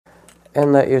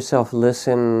And let yourself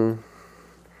listen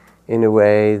in a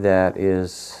way that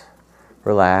is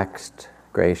relaxed,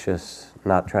 gracious,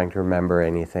 not trying to remember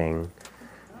anything.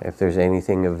 If there's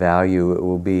anything of value, it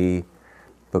will be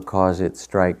because it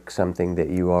strikes something that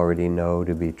you already know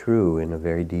to be true in a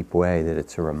very deep way, that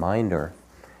it's a reminder.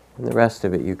 And the rest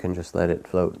of it, you can just let it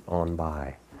float on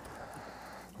by,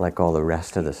 like all the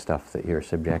rest of the stuff that you're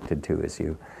subjected to as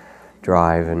you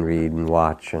drive and read and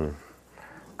watch and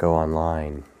go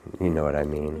online. You know what I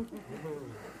mean.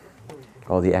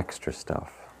 All the extra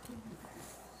stuff.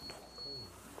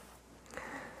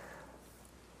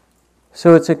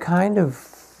 So it's a kind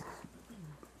of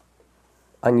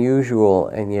unusual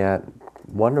and yet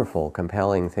wonderful,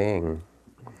 compelling thing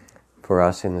for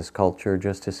us in this culture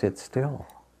just to sit still.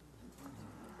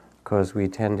 Because we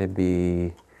tend to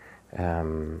be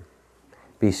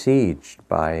besieged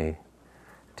by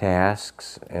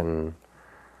tasks and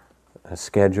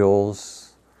schedules,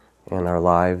 and our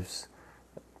lives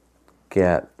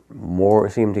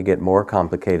seem to get more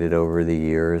complicated over the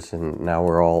years, and now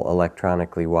we're all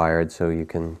electronically wired, so you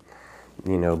can,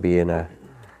 be in a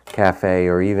cafe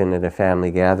or even at a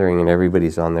family gathering and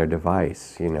everybody's on their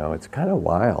device. It's kind of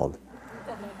wild.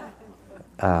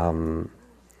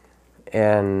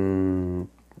 And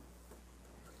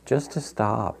just to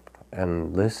stop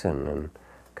and listen and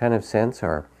kind of sense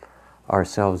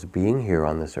ourselves being here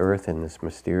on this earth in this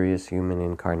mysterious human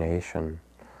incarnation,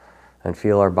 and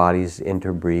feel our bodies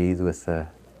interbreathe with the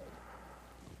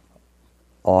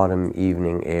autumn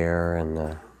evening air and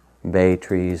the bay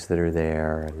trees that are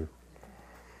there and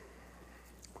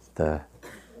the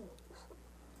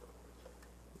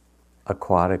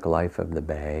aquatic life of the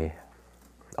bay,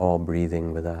 all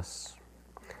breathing with us.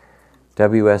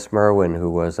 W.S. Merwin,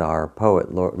 who was our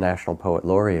National Poet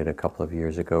Laureate a couple of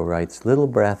years ago, writes, "Little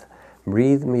breath,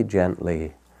 breathe me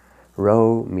gently,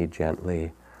 row me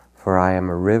gently, for I am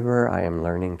a river I am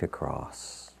learning to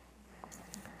cross."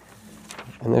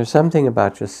 And there's something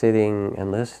about just sitting and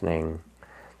listening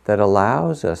that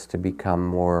allows us to become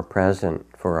more present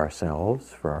for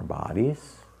ourselves, for our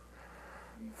bodies,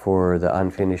 for the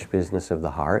unfinished business of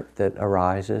the heart that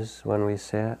arises when we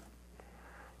sit,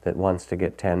 that wants to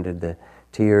get tended, the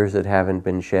tears that haven't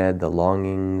been shed, the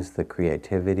longings, the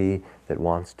creativity that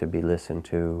wants to be listened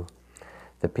to,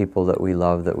 the people that we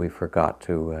love that we forgot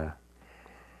to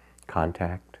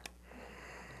contact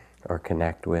or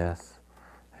connect with,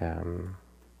 to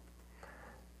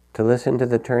listen to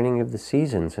the turning of the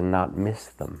seasons and not miss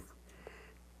them.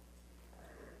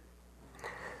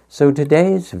 So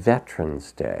today's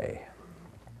Veterans Day,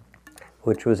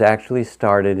 which was actually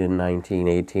started in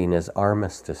 1918 as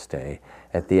Armistice Day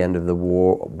at the end of the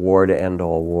war to end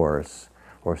all wars,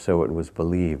 or so it was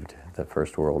believed. The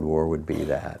First World War would be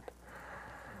that.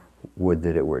 Would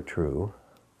that it were true.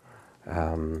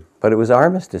 But it was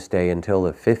Armistice Day until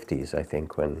the 50s, I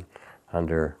think, when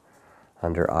under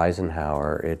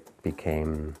Eisenhower it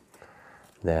became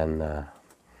then a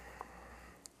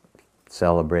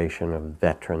celebration of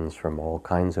veterans from all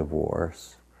kinds of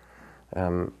wars.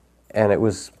 And it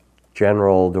was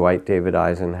General Dwight David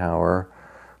Eisenhower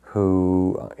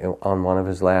who, on one of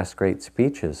his last great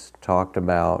speeches, talked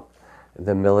about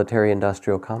the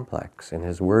military-industrial complex and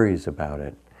his worries about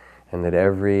it, and that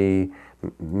every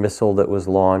missile that was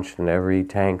launched and every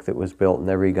tank that was built and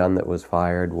every gun that was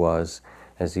fired was,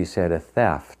 as he said, a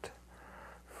theft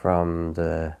from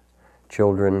the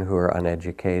children who are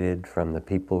uneducated, from the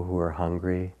people who are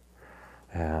hungry,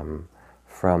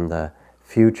 from the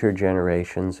future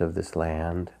generations of this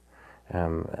land.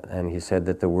 And he said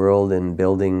that the world, in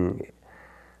building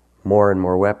more and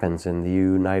more weapons in the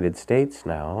United States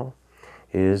now,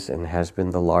 is and has been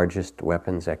the largest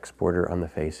weapons exporter on the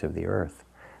face of the earth.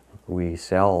 We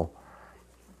sell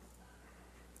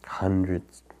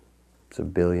hundreds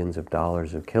of billions of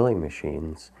dollars of killing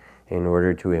machines in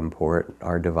order to import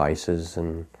our devices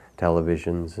and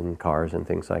televisions and cars and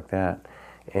things like that.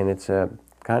 And it's a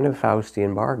kind of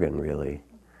Faustian bargain, really.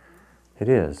 It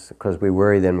is, because we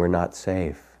worry then we're not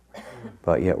safe,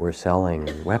 but yet we're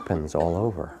selling weapons all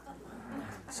over.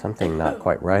 Something not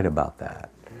quite right about that.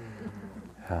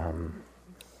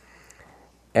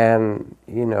 And,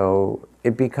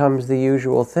 it becomes the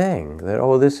usual thing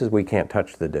that, we can't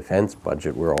touch the defense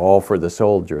budget. We're all for the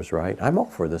soldiers, right? I'm all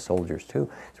for the soldiers too,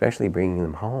 especially bringing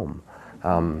them home.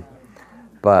 And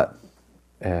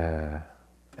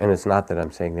it's not that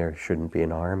I'm saying there shouldn't be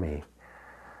an army,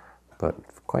 but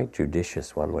quite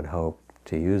judicious, one would hope,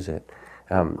 to use it.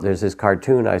 There's this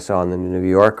cartoon I saw in the New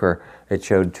Yorker. It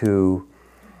showed two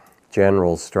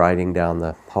generals striding down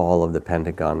the hall of the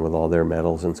Pentagon with all their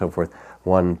medals and so forth,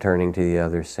 one turning to the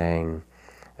other saying,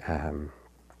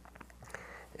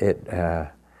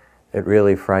 it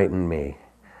really frightened me.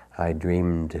 I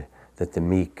dreamed that the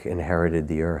meek inherited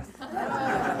the earth.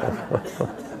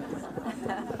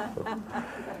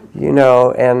 You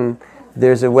know, and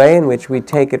there's a way in which we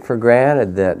take it for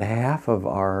granted that half of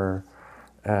our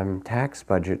tax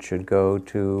budget should go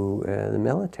to the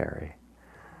military,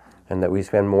 and that we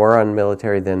spend more on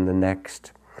military than the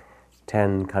next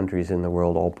 10 countries in the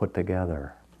world all put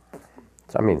together.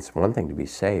 So, I mean, it's one thing to be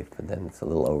safe, but then it's a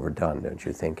little overdone, don't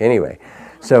you think? Anyway,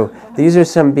 so these are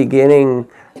some beginning,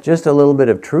 just a little bit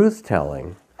of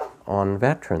truth-telling on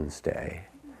Veterans Day.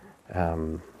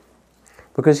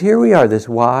 Because here we are, this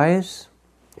wise,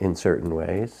 in certain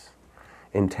ways,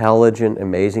 intelligent,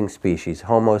 amazing species,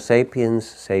 Homo sapiens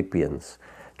sapiens,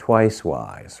 twice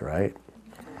wise, right?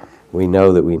 We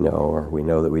know that we know, or we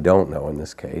know that we don't know in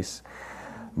this case.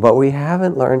 But we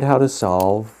haven't learned how to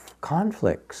solve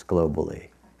conflicts globally.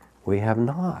 We have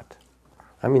not.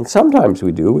 I mean, sometimes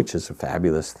we do, which is a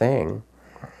fabulous thing,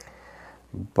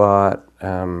 but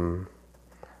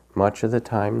much of the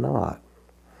time not.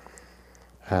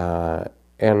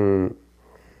 And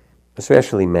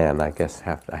especially men, I guess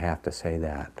I have to say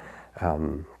that.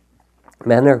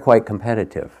 Men are quite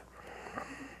competitive.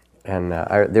 And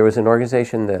there was an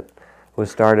organization that was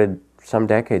started some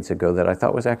decades ago that I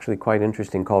thought was actually quite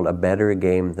interesting, called A Better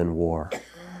Game Than War.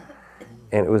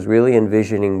 And it was really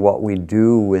envisioning what we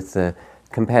do with the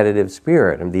competitive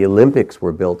spirit. And the Olympics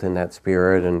were built in that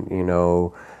spirit, and, you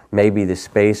know, maybe the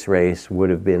space race would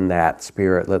have been that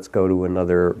spirit. Let's go to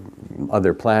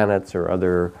other planets or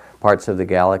other parts of the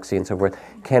galaxy and so forth.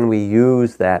 Can we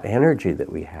use that energy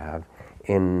that we have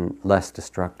in less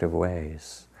destructive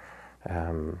ways?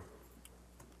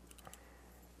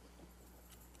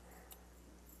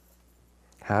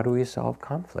 How do we solve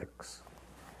conflicts?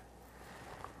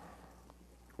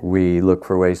 We look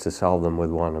for ways to solve them with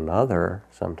one another,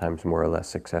 sometimes more or less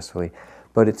successfully,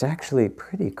 but it's actually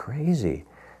pretty crazy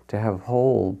to have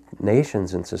whole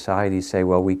nations and societies say,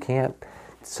 well, we can't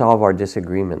solve our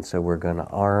disagreements, so we're going to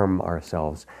arm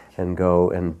ourselves and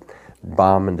go and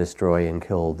bomb and destroy and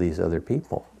kill these other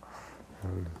people.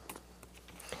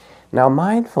 Now,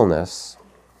 mindfulness,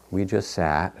 we just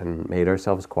sat and made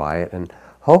ourselves quiet, and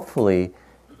hopefully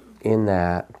in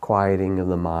that quieting of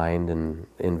the mind and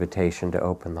invitation to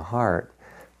open the heart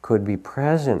could be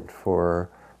present for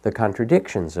the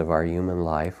contradictions of our human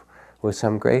life with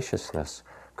some graciousness.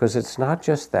 Because it's not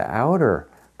just the outer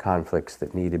conflicts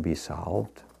that need to be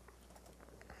solved,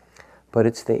 but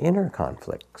it's the inner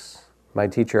conflicts. My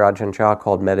teacher Ajahn Chah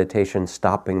called meditation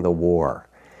stopping the war.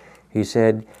 He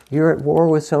said, you're at war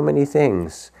with so many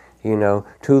things. You know,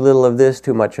 too little of this,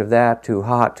 too much of that, too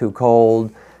hot, too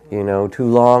cold, you know, too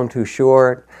long, too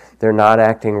short. They're not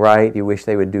acting right. You wish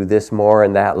they would do this more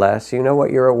and that less. You know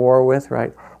what you're at war with,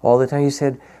 right? All the time. He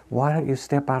said, why don't you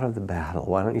step out of the battle?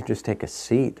 Why don't you just take a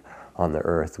seat on the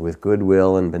earth with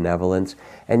goodwill and benevolence?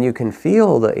 And you can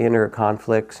feel the inner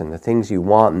conflicts and the things you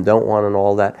want and don't want and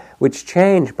all that, which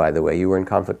change, by the way. You were in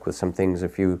conflict with some things a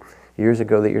few years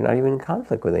ago that you're not even in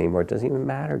conflict with anymore. It doesn't even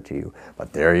matter to you.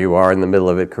 But there you are in the middle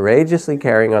of it, courageously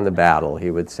carrying on the battle,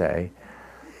 he would say.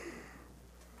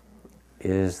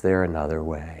 Is there another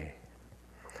way?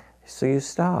 So you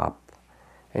stop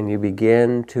and you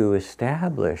begin to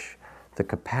establish the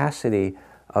capacity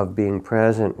of being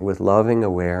present with loving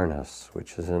awareness,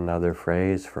 which is another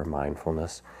phrase for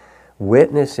mindfulness,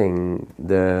 witnessing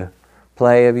the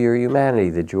play of your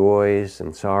humanity, the joys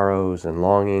and sorrows and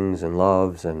longings and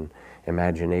loves and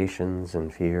imaginations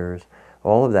and fears,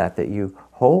 all of that you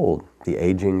hold, the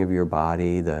aging of your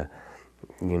body, the,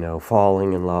 you know,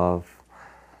 falling in love,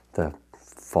 the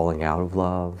falling out of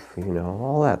love, you know,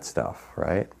 all that stuff,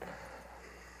 right?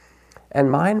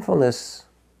 And mindfulness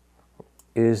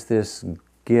is this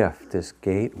gift, this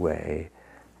gateway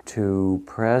to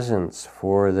presence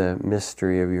for the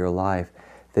mystery of your life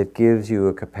that gives you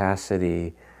a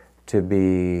capacity to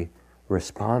be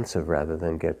responsive rather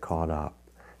than get caught up,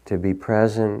 to be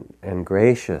present and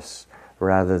gracious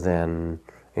rather than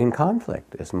in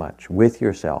conflict as much with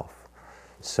yourself.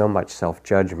 So much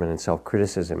self-judgment and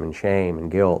self-criticism and shame and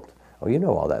guilt. Oh, you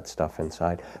know all that stuff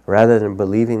inside. Rather than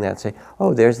believing that, say,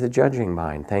 oh, there's the judging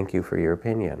mind. Thank you for your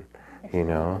opinion. You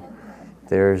know,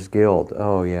 there's guilt.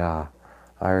 Oh, yeah.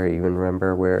 I even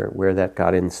remember where that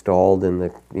got installed in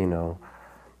the, you know,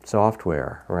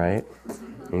 software, right?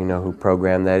 You know who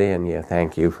programmed that in? Yeah,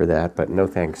 thank you for that, but no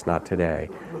thanks, not today.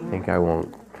 I think I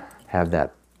won't have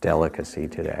that delicacy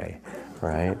today,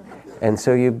 right? And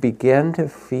so you begin to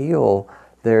feel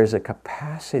there's a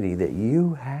capacity that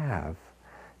you have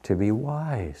to be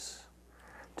wise,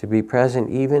 to be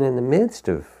present even in the midst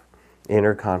of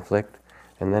inner conflict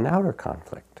and then outer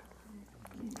conflict.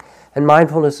 And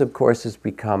mindfulness, of course, has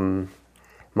become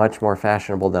much more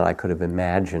fashionable than I could have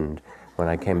imagined when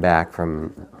I came back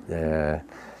from the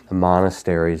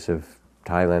monasteries of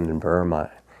Thailand and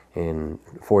Burma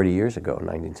 40 years ago,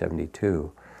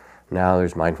 1972. Now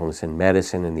there's mindfulness in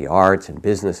medicine, in the arts, in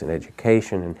business, in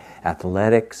education, in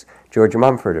athletics. George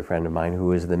Mumford, a friend of mine,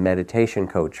 who is the meditation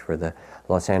coach for the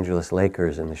Los Angeles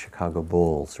Lakers and the Chicago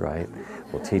Bulls, right,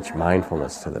 will teach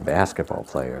mindfulness to the basketball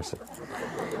players.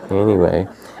 Anyway,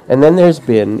 and then there's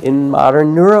been, in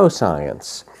modern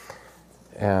neuroscience,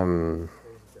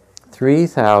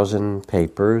 3,000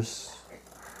 papers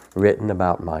written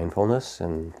about mindfulness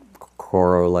and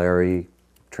corollary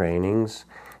trainings,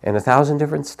 and 1,000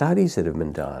 different studies that have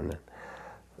been done.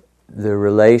 The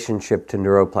relationship to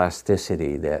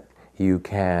neuroplasticity, that you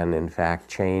can, in fact,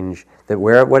 change, that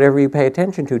whatever you pay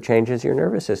attention to changes your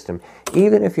nervous system.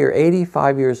 Even if you're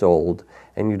 85 years old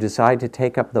and you decide to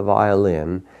take up the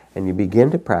violin and you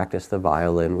begin to practice the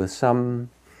violin with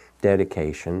some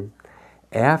dedication,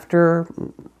 after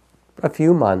a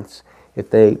few months, if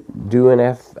they do an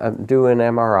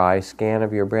MRI scan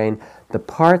of your brain, the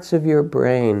parts of your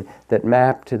brain that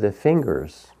map to the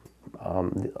fingers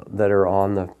that are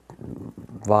on the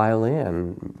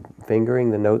violin, fingering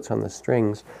the notes on the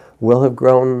strings, will have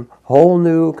grown whole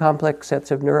new complex sets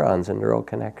of neurons and neural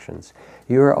connections.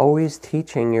 You are always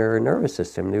teaching your nervous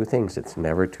system new things. It's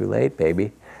never too late,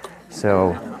 baby.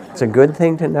 So it's a good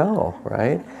thing to know,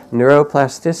 right?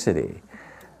 Neuroplasticity.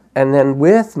 And then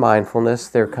with mindfulness,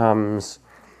 there comes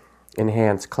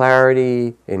enhanced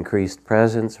clarity, increased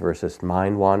presence versus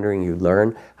mind wandering. You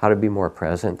learn how to be more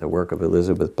present, the work of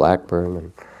Elizabeth Blackburn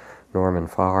and Norman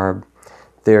Farb.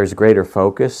 There's greater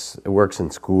focus. It works in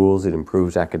schools. It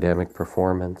improves academic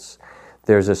performance.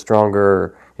 There's a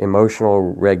stronger emotional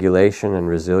regulation and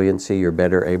resiliency. You're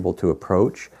better able to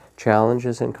approach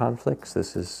challenges and conflicts.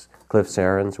 This is Cliff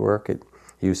Saren's work at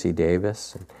UC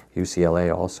Davis and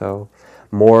UCLA also.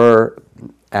 More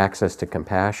access to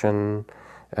compassion,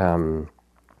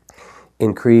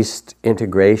 increased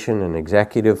integration and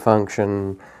executive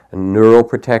function, neural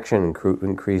protection,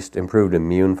 improved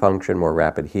immune function, more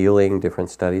rapid healing, different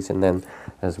studies. And then,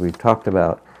 as we've talked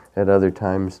about at other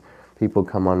times, people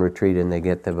come on retreat and they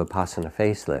get the Vipassana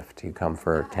facelift. You come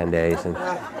for 10 days and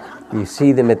you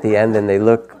see them at the end and they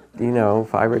look,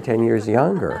 5 or 10 years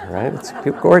younger, right? It's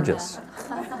gorgeous.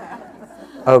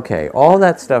 Okay, all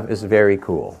that stuff is very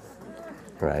cool,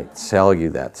 right? Sell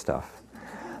you that stuff.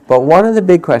 But one of the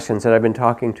big questions that I've been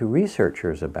talking to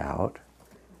researchers about,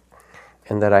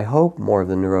 and that I hope more of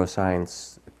the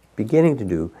neuroscience beginning to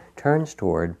do, turns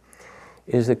toward,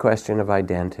 is the question of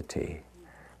identity.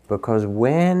 Because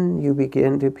when you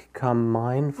begin to become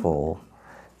mindful,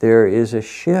 there is a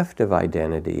shift of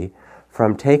identity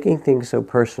from taking things so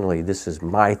personally. This is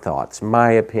my thoughts,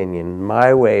 my opinion,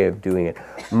 my way of doing it,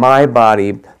 my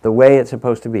body, the way it's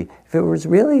supposed to be. If it was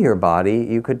really your body,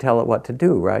 you could tell it what to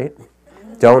do, right?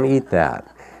 Don't eat that.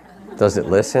 Does it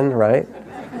listen, right?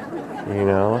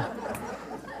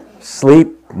 Sleep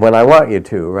when I want you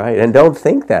to, right? And don't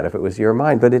think that if it was your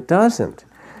mind, but it doesn't,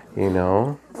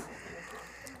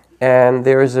 And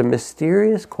there is a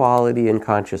mysterious quality in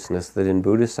consciousness that in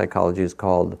Buddhist psychology is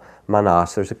called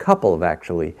manas. There's a couple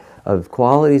of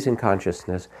qualities in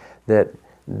consciousness that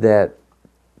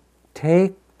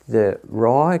take the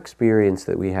raw experience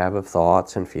that we have of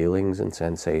thoughts and feelings and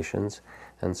sensations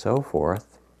and so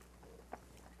forth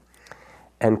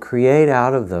and create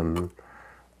out of them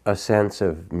a sense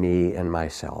of me and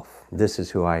myself. This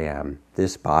is who I am,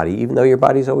 this body, even though your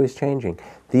body's always changing.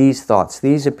 These thoughts,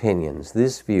 these opinions,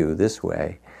 this view, this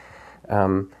way.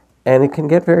 And it can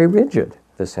get very rigid,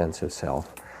 the sense of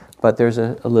self. But there's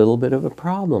a little bit of a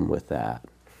problem with that.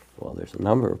 Well, there's a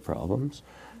number of problems.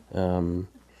 Let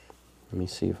me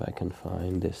see if I can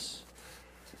find this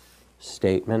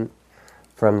statement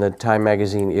from the Time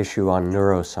magazine issue on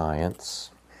neuroscience.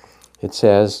 It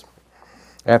says,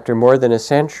 after more than a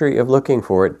century of looking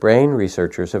for it, brain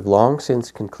researchers have long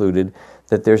since concluded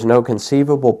that there's no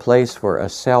conceivable place for a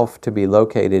self to be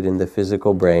located in the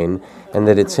physical brain and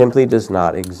that it simply does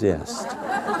not exist.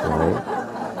 Right?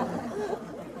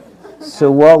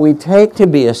 So what we take to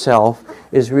be a self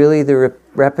is really the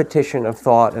repetition of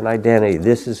thought and identity.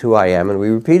 This is who I am, and we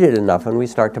repeat it enough and we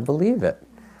start to believe it.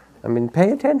 I mean,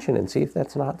 pay attention and see if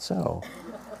that's not so.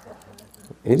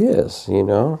 It is,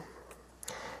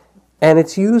 And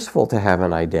it's useful to have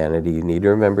an identity. You need to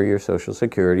remember your social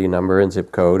security number and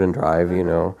zip code and drive,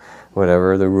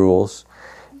 whatever the rules.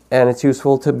 And it's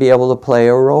useful to be able to play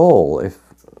a role. If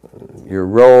your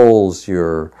roles,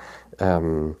 your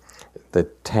the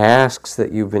tasks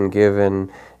that you've been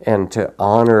given, and to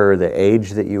honor the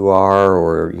age that you are,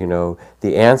 or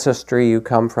the ancestry you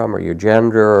come from, or your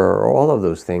gender, or all of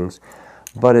those things.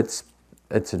 But it's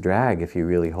a drag if you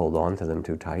really hold on to them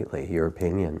too tightly. Your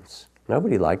opinions.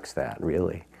 Nobody likes that,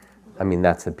 really. I mean,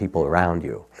 that's the people around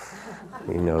you.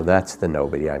 That's the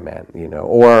nobody I meant.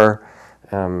 Or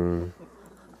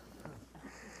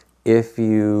if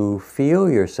you feel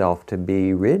yourself to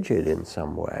be rigid in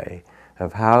some way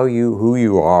of who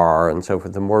you are and so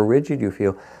forth, the more rigid you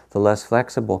feel, the less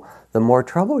flexible, the more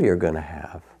trouble you're going to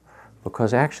have.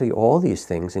 Because actually all these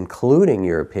things, including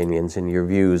your opinions and your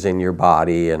views and your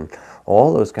body and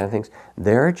all those kind of things,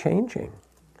 they're changing.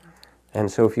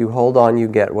 And so if you hold on, you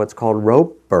get what's called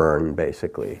rope burn,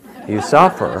 basically. You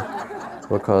suffer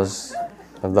because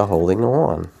of the holding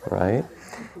on, right?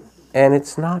 And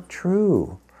it's not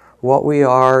true. What we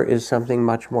are is something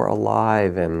much more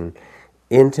alive and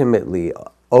intimately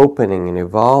opening and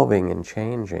evolving and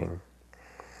changing.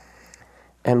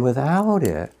 And without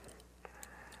it,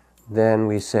 then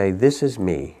we say, this is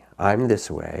me, I'm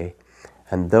this way,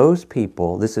 and those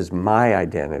people, this is my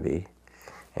identity,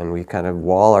 and we kind of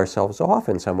wall ourselves off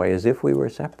in some way as if we were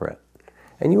separate.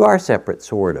 And you are separate,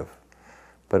 sort of,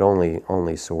 but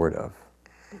only sort of.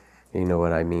 You know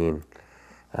what I mean?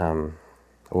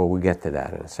 Well, we'll get to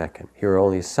that in a second. You're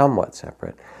only somewhat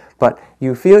separate. But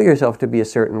you feel yourself to be a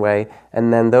certain way,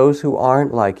 and then those who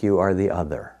aren't like you are the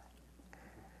other.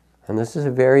 And this is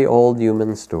a very old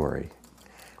human story.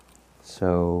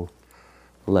 So,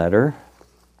 letter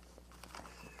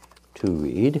to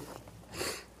read.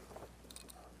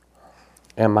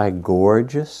 Am I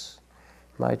gorgeous?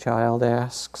 My child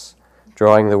asks,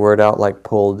 drawing the word out like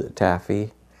pulled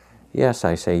taffy. Yes,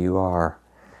 I say you are.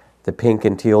 The pink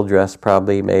and teal dress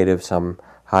probably made of some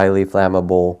highly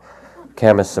flammable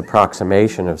chemist's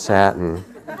approximation of satin.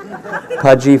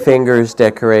 Pudgy fingers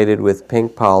decorated with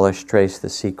pink polish trace the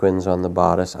sequins on the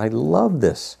bodice. I love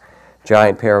this.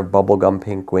 Giant pair of bubblegum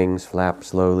pink wings flap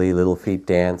slowly, little feet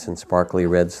dance in sparkly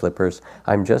red slippers.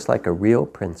 I'm just like a real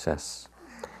princess.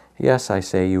 Yes, I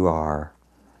say you are.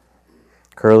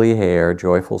 Curly hair,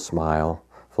 joyful smile,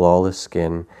 flawless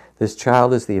skin. This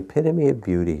child is the epitome of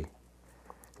beauty.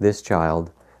 This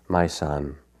child, my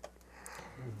son.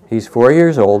 He's 4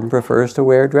 years old and prefers to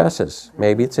wear dresses.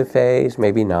 Maybe it's a phase,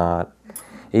 maybe not.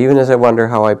 Even as I wonder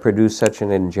how I produce such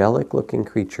an angelic-looking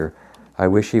creature, I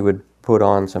wish he would put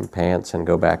on some pants and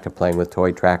go back to playing with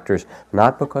toy tractors,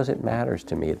 not because it matters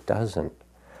to me, it doesn't,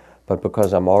 but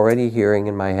because I'm already hearing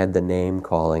in my head the name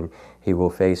calling he will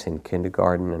face in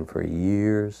kindergarten and for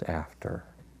years after.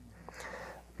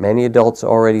 Many adults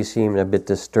already seem a bit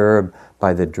disturbed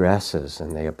by the dresses,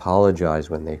 and they apologize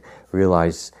when they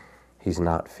realize he's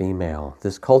not female.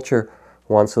 This culture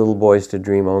wants little boys to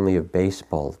dream only of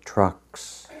baseball,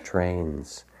 trucks,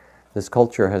 trains. This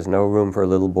culture has no room for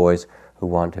little boys who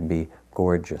want to be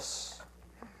gorgeous.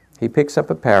 He picks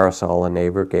up a parasol a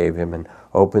neighbor gave him and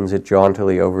opens it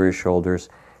jauntily over his shoulders.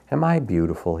 Am I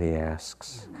beautiful, he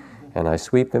asks. And I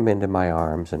sweep him into my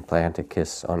arms and plant a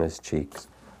kiss on his cheeks.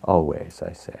 Always,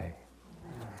 I say.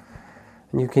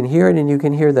 And you can hear it, and you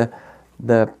can hear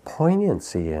the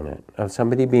poignancy in it of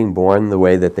somebody being born the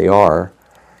way that they are,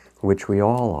 which we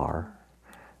all are,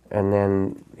 and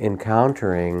then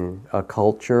encountering a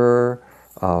culture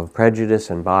of prejudice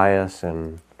and bias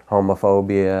and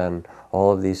homophobia and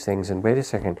all of these things. And wait a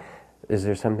second, is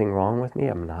there something wrong with me?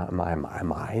 Am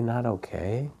I not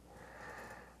okay?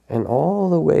 And all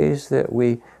the ways that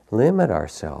we limit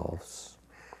ourselves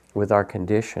with our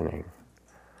conditioning.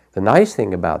 The nice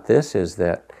thing about this is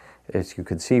that, as you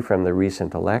could see from the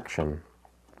recent election,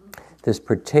 this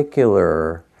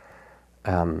particular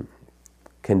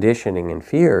conditioning and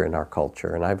fear in our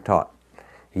culture, and I've taught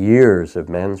years of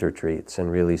men's retreats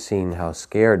and really seen how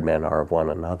scared men are of one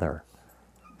another.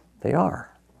 They are.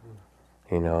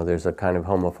 There's a kind of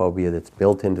homophobia that's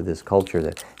built into this culture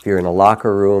that if you're in a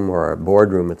locker room or a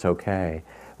boardroom, it's okay.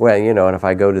 Well, and if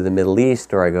I go to the Middle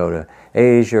East or I go to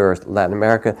Asia or Latin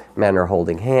America, men are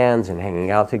holding hands and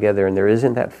hanging out together, and there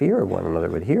isn't that fear of one another.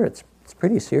 But here it's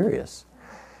pretty serious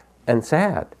and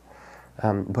sad.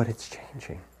 But it's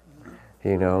changing.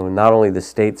 Not only the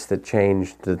states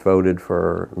that voted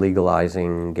for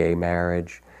legalizing gay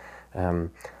marriage,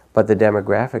 but the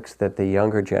demographics that the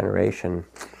younger generation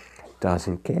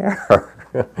doesn't care.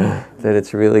 That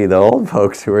it's really the old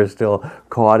folks who are still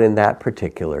caught in that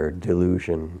particular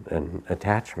delusion and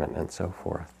attachment and so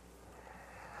forth.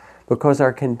 Because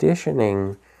our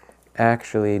conditioning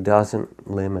actually doesn't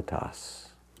limit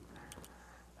us.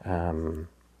 And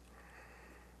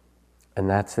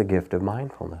that's the gift of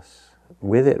mindfulness.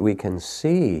 With it we can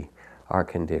see our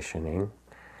conditioning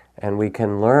And we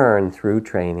can learn through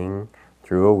training,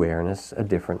 through awareness, a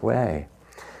different way.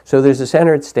 So there's a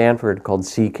center at Stanford called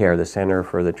C-CARE, the Center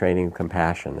for the Training of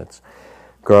Compassion. It's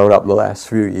grown up in the last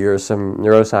few years. Some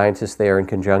neuroscientists there, in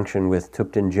conjunction with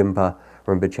Thupten Jinpa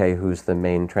Rinpoche, who's the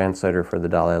main translator for the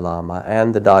Dalai Lama,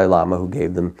 and the Dalai Lama, who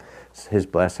gave them his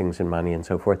blessings and money and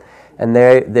so forth. And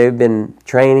they've been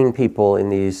training people in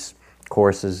these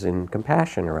courses in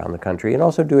compassion around the country and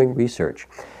also doing research.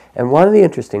 And one of the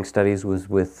interesting studies was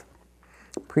with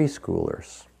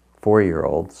preschoolers,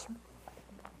 4-year-olds.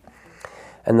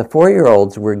 And the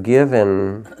 4-year-olds were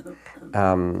given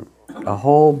a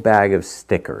whole bag of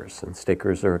stickers, and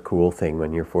stickers are a cool thing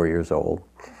when you're 4 years old.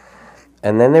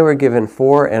 And then they were given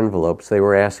 4 envelopes. They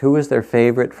were asked who was their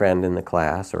favorite friend in the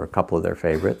class, or a couple of their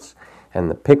favorites, and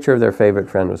the picture of their favorite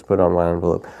friend was put on one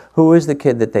envelope. Who was the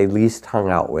kid that they least hung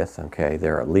out with? Okay,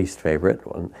 their least favorite,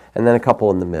 and then a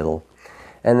couple in the middle.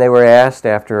 And they were asked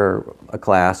after a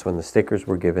class, when the stickers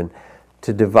were given,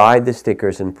 to divide the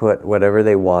stickers and put whatever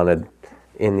they wanted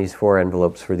in these 4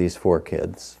 envelopes for these 4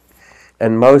 kids.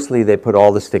 And mostly they put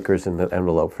all the stickers in the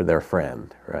envelope for their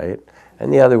friend, right?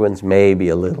 And the other ones maybe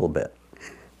a little bit.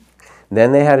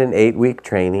 Then they had an 8-week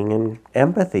training in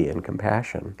empathy and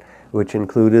compassion, which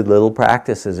included little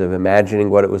practices of imagining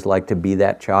what it was like to be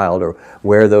that child, or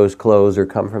wear those clothes, or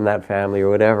come from that family, or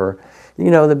whatever.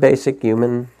 You know, the basic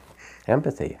human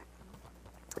empathy.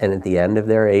 And at the end of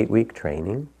their 8-week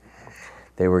training,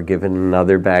 they were given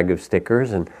another bag of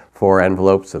stickers and 4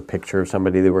 envelopes, a picture of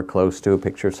somebody they were close to, a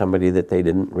picture of somebody that they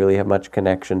didn't really have much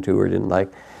connection to or didn't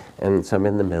like, and some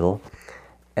in the middle.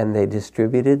 And they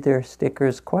distributed their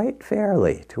stickers quite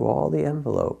fairly to all the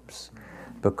envelopes,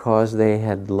 because they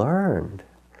had learned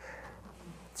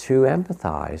to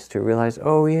empathize, to realize,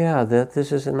 oh yeah, that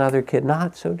this is another kid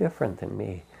not so different than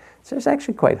me. So it's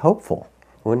actually quite hopeful,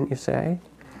 wouldn't you say?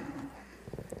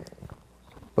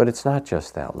 But it's not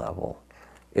just that level.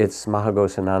 It's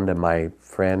Mahagosananda, my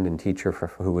friend and teacher,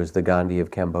 who was the Gandhi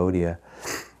of Cambodia,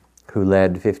 who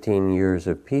led 15 years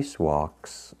of peace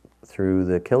walks through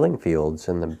the killing fields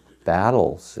and the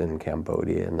battles in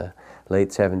Cambodia in the late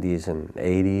 70s and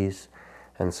 80s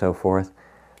and so forth,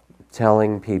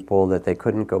 telling people that they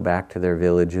couldn't go back to their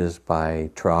villages by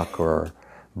truck or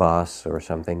bus or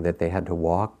something, that they had to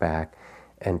walk back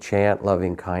and chant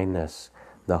loving kindness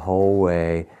the whole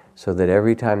way, so that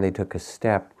every time they took a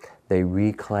step, they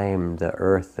reclaimed the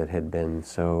earth that had been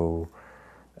so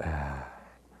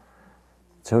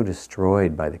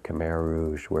destroyed by the Khmer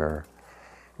Rouge, where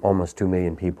almost 2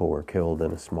 million people were killed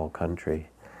in a small country.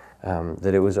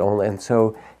 That it was only, and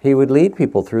so he would lead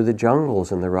people through the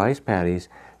jungles and the rice paddies,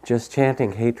 just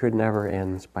chanting, hatred never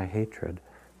ends by hatred,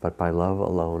 but by love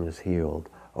alone is healed,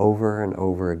 over and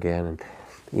over again. And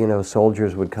you know,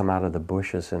 soldiers would come out of the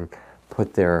bushes and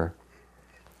put their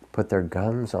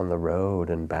guns on the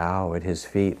road and bow at his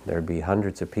feet. There'd be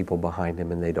hundreds of people behind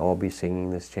him, and they'd all be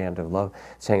singing this chant of love,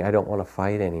 saying, I don't want to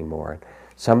fight anymore.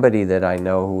 Somebody that I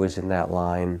know who was in that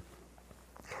line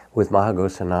with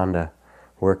Mahagosananda,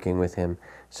 working with him,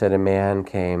 said a man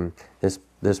came,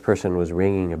 this person was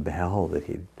ringing a bell that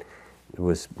he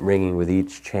was ringing with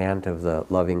each chant of the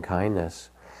loving kindness.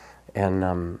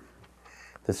 And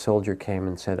the soldier came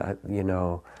and said,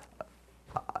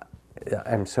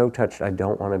 I'm so touched, I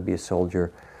don't want to be a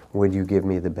soldier. Would you give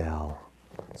me the bell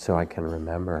so I can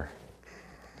remember?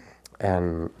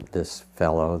 And this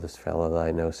fellow that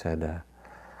I know said,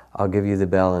 I'll give you the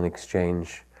bell in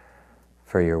exchange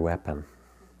for your weapon.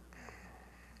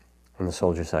 And the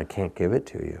soldier said, I can't give it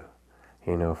to you.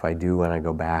 You know, if I do, when I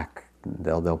go back,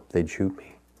 they'd shoot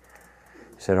me.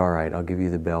 He said, all right, I'll give you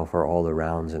the bell for all the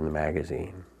rounds in the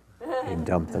magazine. He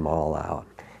dumped them all out,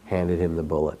 handed him the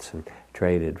bullets, and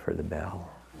traded for the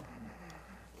bell.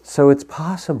 So it's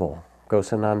possible.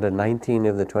 Gosananda, 19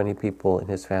 of the 20 people in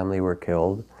his family were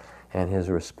killed, and his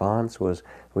response was,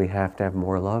 we have to have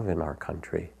more love in our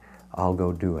country. I'll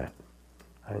go do it.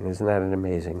 I mean, isn't that an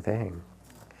amazing thing?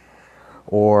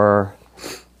 Or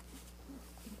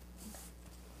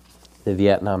the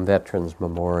Vietnam Veterans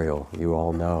Memorial, you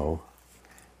all know,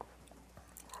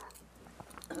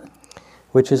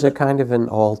 which is a kind of an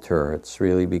altar. It's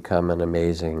really become an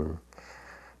amazing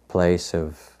place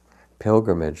of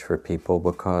pilgrimage for people,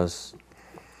 because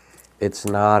it's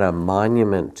not a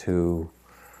monument to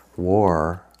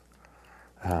war,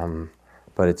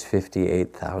 but it's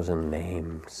 58,000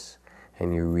 names,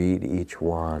 and you read each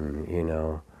one, you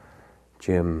know,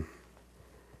 Jim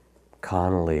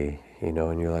Connolly, you know,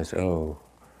 and you realize, oh,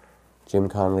 Jim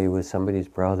Connolly was somebody's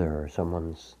brother or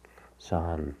someone's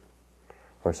son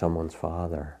or someone's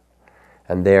father.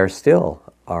 And there still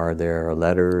are there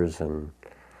letters and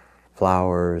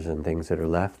flowers and things that are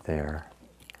left there.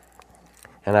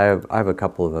 And I have a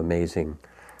couple of amazing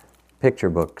picture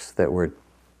books that were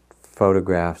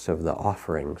photographs of the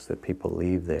offerings that people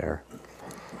leave there.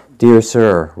 Dear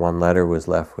Sir, one letter was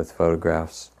left with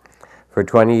photographs. For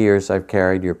 20 years I've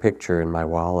carried your picture in my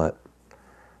wallet.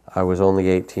 I was only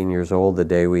 18 years old the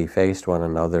day we faced one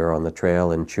another on the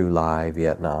trail in Chu Lai,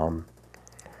 Vietnam.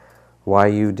 Why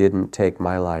you didn't take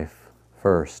my life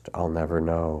first, I'll never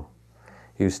know.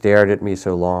 You stared at me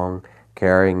so long,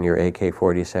 carrying your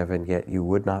AK-47, yet you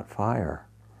would not fire.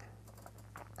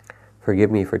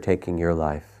 Forgive me for taking your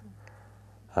life.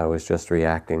 I was just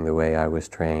reacting the way I was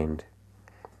trained.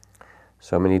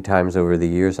 So many times over the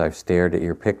years I've stared at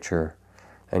your picture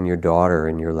and your daughter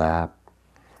in your lap.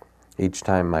 Each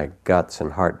time my guts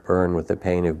and heart burn with the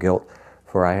pain of guilt,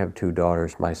 for I have 2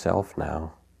 daughters myself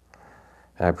now.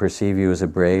 I perceive you as a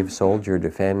brave soldier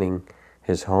defending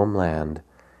his homeland,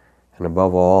 and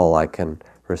above all I can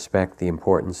respect the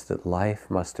importance that life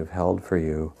must have held for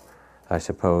you. I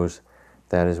suppose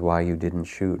that is why you didn't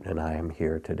shoot and I am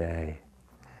here today.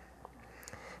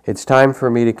 It's time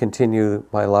for me to continue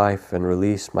my life and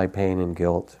release my pain and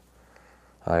guilt.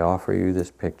 I offer you this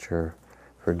picture.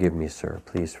 Forgive me, sir.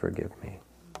 Please forgive me.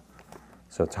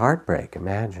 So it's heartbreak.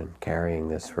 Imagine carrying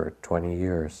this for 20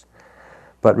 years.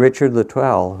 But Richard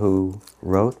Luttrell, who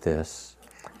wrote this,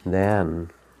 then,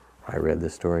 I read the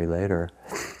story later,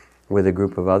 with a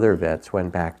group of other vets,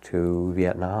 went back to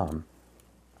Vietnam.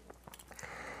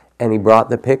 And he brought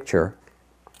the picture,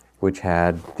 which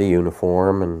had the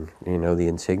uniform and, the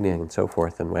insignia and so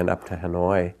forth, and went up to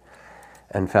Hanoi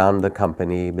and found the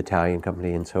company, battalion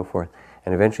company and so forth,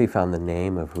 and eventually found the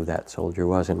name of who that soldier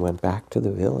was and went back to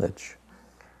the village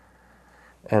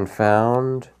and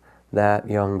found that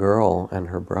young girl and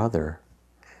her brother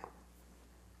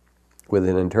with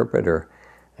an interpreter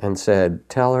and said,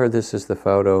 tell her this is the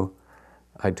photo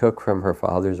I took from her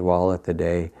father's wallet the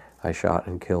day I shot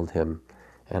and killed him,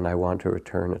 and I want to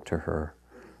return it to her,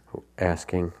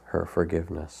 asking her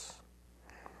forgiveness.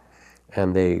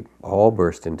 And they all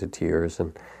burst into tears,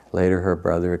 and later her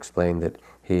brother explained that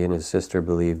he and his sister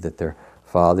believed that their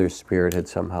father's spirit had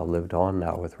somehow lived on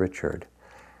now with Richard,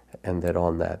 and that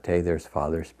on that day their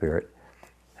father's spirit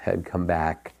had come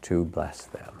back to bless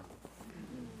them.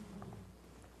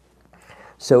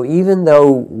 So even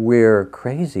though we're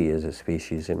crazy as a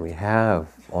species and we have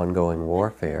ongoing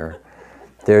warfare,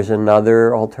 there's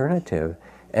another alternative,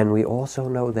 and we also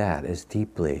know that as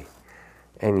deeply.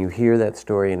 And you hear that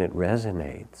story and it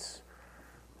resonates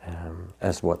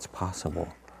as what's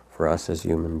possible for us as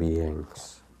human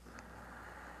beings.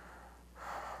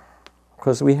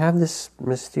 Because we have this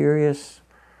mysterious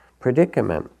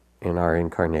predicament in our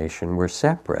incarnation. We're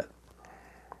separate.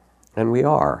 And we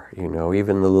are,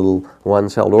 even the little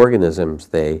one-celled organisms,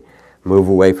 they move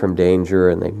away from danger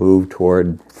and they move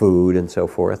toward food and so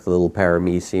forth, the little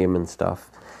paramecium and stuff.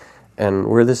 And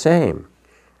we're the same.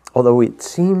 Although it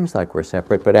seems like we're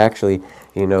separate, but actually,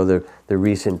 the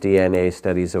recent DNA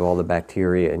studies of all the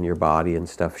bacteria in your body and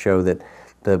stuff show that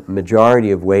the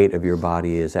majority of weight of your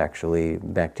body is actually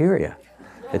bacteria.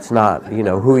 It's not,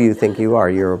 who you think you are.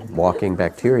 You're walking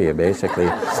bacteria, basically,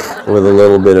 with a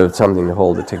little bit of something to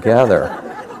hold it together.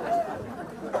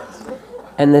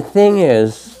 And the thing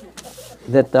is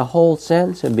that the whole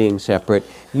sense of being separate,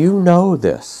 you know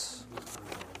this.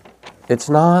 It's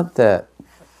not that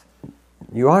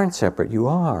you aren't separate, you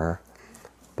are,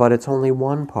 but it's only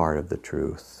one part of the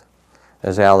truth.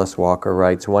 As Alice Walker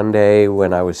writes, one day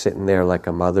when I was sitting there like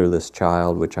a motherless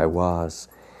child, which I was,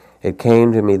 it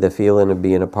came to me the feeling of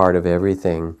being a part of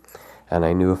everything, and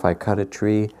I knew if I cut a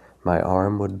tree, my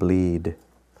arm would bleed.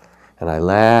 And I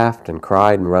laughed and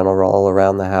cried and ran all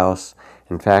around the house.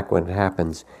 In fact, when it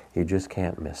happens, you just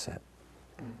can't miss it.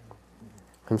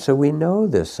 And so we know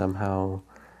this somehow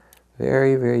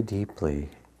very, very deeply,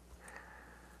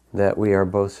 that we are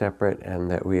both separate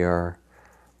and that we are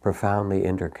profoundly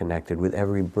interconnected. With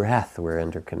every breath, we're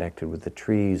interconnected with the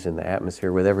trees and the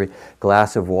atmosphere, with every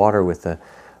glass of water, with the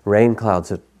rain clouds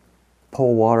that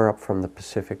pull water up from the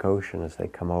Pacific Ocean as they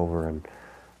come over and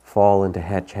fall into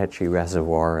Hetch Hetchy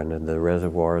Reservoir and in the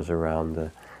reservoirs around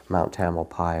the Mount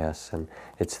Tamalpais. And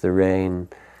it's the rain,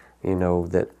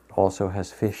 that also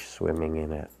has fish swimming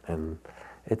in it. And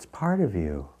it's part of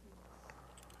you.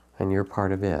 And you're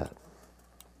part of it.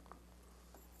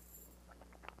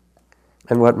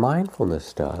 And what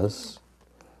mindfulness does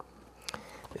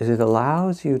is it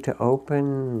allows you to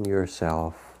open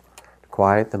yourself, to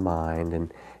quiet the mind.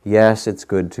 And yes, it's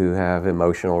good to have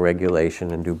emotional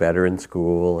regulation and do better in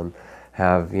school and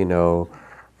have,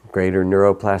 greater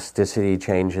neuroplasticity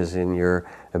changes in your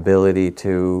ability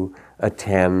to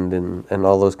attend and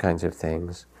all those kinds of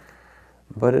things.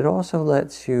 but it also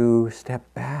lets you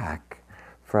step back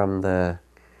from the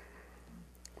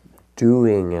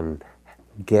doing and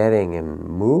getting and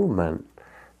movement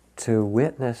to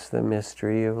witness the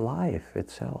mystery of life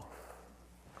itself.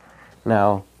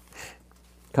 Now,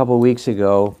 a couple of weeks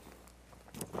ago,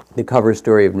 the cover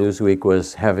story of Newsweek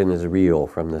was "Heaven is Real"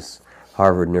 from this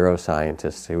Harvard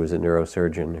neuroscientist. He was a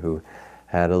neurosurgeon who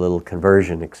had a little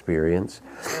conversion experience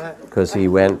because he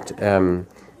went,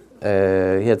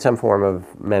 he had some form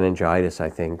of meningitis, I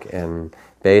think, and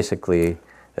basically,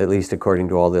 at least according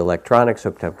to all the electronics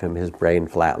hooked up to him, his brain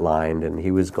flatlined and he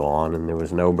was gone and there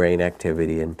was no brain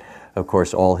activity. And of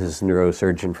course, all his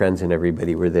neurosurgeon friends and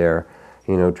everybody were there,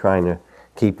 trying to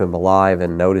keep him alive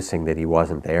and noticing that he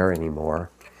wasn't there anymore.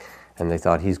 And they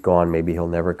thought, he's gone, maybe he'll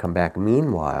never come back.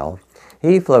 Meanwhile,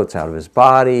 he floats out of his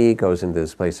body, goes into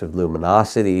this place of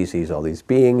luminosity, sees all these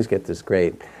beings, get this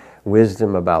great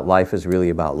wisdom about life is really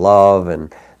about love,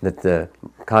 and that the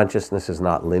consciousness is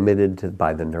not limited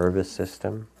by the nervous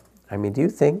system. I mean, do you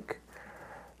think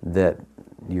that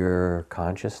your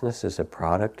consciousness is a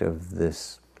product of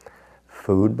this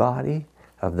food body,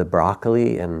 of the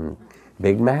broccoli and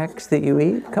Big Macs that you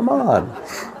eat? Come on.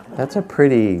 That's a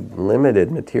pretty limited,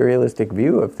 materialistic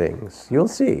view of things. You'll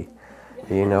see.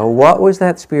 What was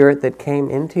that spirit that came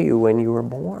into you when you were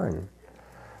born?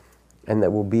 And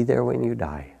that will be there when you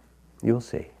die. You'll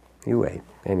see. You wait.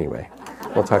 Anyway,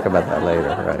 we'll talk about that later,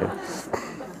 right?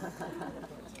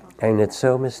 And it's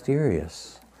so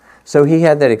mysterious. So he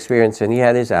had that experience, and he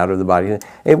had his out of the body.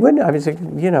 It wouldn't, I was like,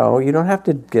 you don't have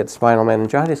to get spinal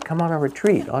meningitis. Come on a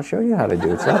retreat. I'll show you how to do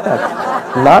it. It's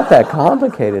not that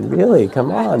complicated, really.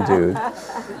 Come on, dude.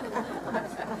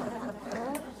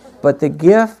 But the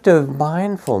gift of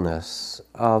mindfulness,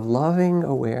 of loving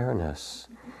awareness,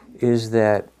 is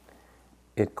that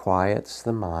it quiets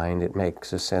the mind. It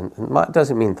makes a sense. It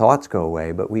doesn't mean thoughts go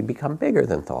away, but we become bigger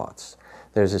than thoughts.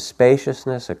 There's a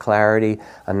spaciousness, a clarity,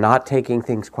 a not taking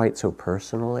things quite so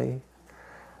personally,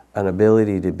 an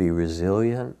ability to be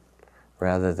resilient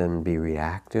rather than be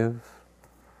reactive,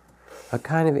 a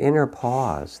kind of inner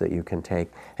pause that you can take.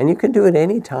 And you can do it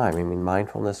any time. I mean,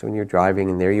 mindfulness when you're driving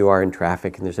and there you are in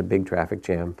traffic and there's a big traffic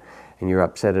jam and you're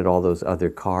upset at all those other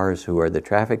cars who are the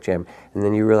traffic jam, and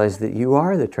then you realize that you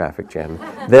are the traffic jam.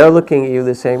 They're looking at you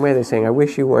the same way. They're saying, I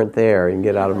wish you weren't there, and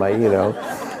get out of my,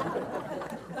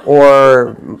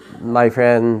 Or my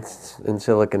friends in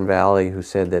Silicon Valley who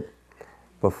said that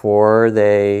before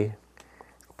they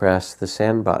press the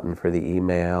send button for the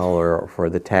email or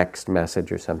for the text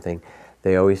message or something,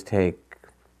 they always take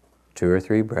 2 or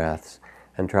 3 breaths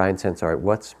and try and sense, all right,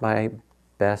 what's my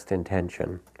best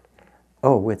intention?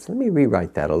 Oh, let me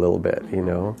rewrite that a little bit,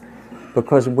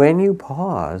 Because when you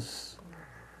pause,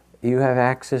 you have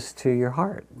access to your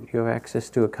heart. You have access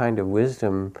to a kind of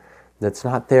wisdom that's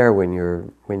not there when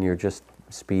you're just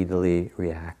speedily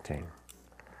reacting.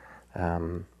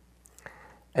 And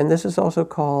this is also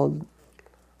called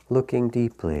looking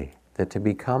deeply, that to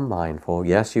become mindful,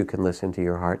 yes, you can listen to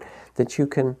your heart, that you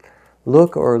can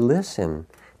look or listen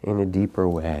in a deeper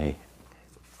way.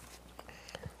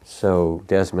 So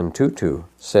Desmond Tutu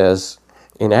says,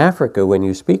 in Africa, when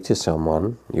you speak to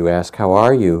someone, you ask, how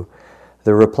are you?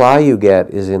 The reply you get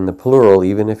is in the plural,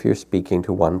 even if you're speaking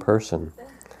to one person.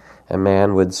 A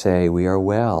man would say, we are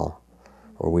well,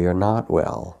 or we are not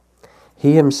well.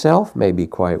 He himself may be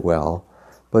quite well,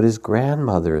 but his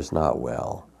grandmother is not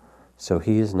well, so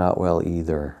he is not well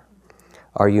either.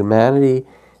 Our humanity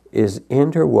is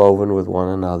interwoven with one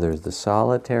another. The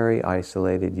solitary,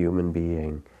 isolated human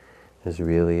being is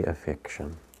really a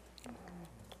fiction.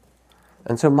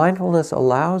 And so mindfulness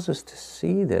allows us to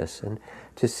see this and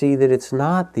to see that it's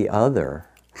not the other.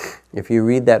 If you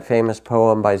read that famous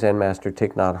poem by Zen Master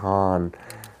Thich Nhat Hanh,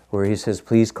 where he says,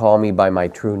 please call me by my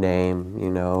true name,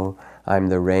 I'm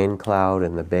the rain cloud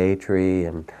and the bay tree,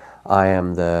 and I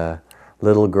am the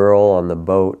little girl on the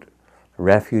boat,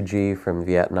 refugee from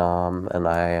Vietnam, and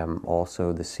I am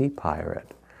also the sea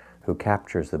pirate who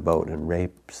captures the boat and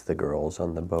rapes the girls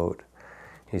on the boat.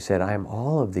 He said, I am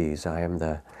all of these. I am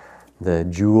the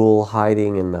jewel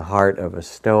hiding in the heart of a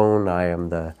stone. I am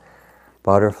the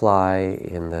butterfly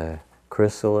in the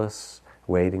chrysalis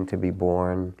waiting to be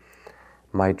born.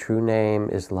 My true name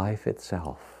is life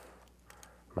itself.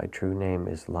 My true name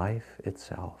is life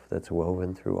itself that's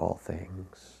woven through all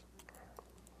things.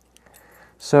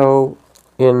 So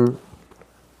in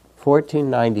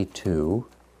 1492,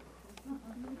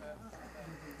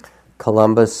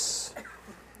 Columbus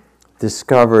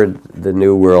discovered the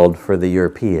New World for the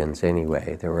Europeans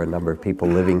anyway. There were a number of people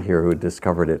living here who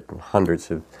discovered it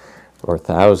hundreds of or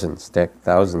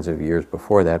thousands of years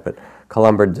before that, but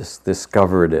Columbus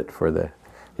discovered it for the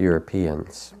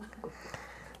Europeans.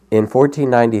 In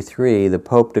 1493, the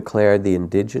Pope declared the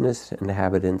indigenous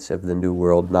inhabitants of the New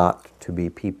World not to be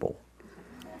people,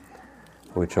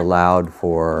 which allowed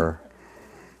for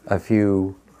a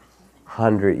few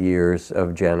hundred years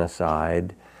of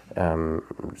genocide,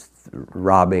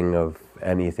 robbing of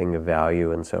anything of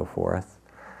value and so forth.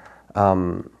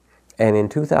 And in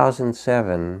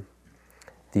 2007,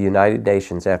 the United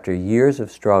Nations, after years of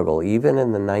struggle, even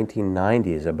in the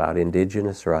 1990s about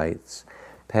indigenous rights,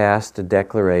 passed a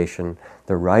declaration,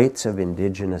 the rights of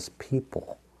indigenous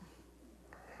people.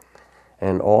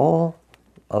 And all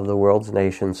of the world's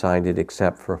nations signed it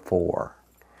except for 4.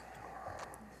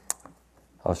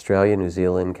 Australia, New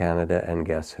Zealand, Canada, and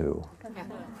guess who?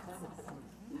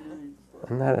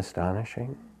 Isn't that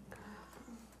astonishing?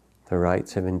 The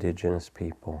rights of indigenous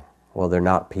people. Well, they're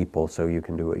not people, so you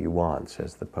can do what you want,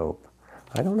 says the Pope.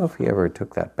 I don't know if he ever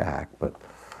took that back, but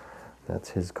that's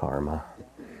his karma.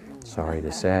 Sorry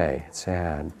to say, it's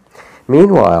sad.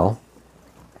 Meanwhile,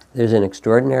 there's an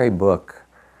extraordinary book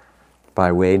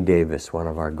by Wade Davis, one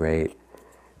of our great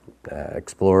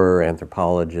explorer,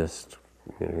 anthropologist.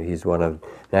 He's one of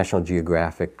National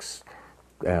Geographic's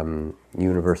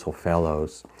Universal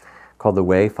Fellows, called The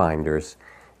Wayfinders.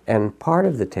 And part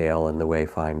of the tale in The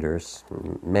Wayfinders,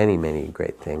 many, many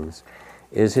great things,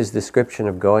 is his description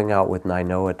of going out with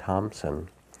Nainoa Thompson,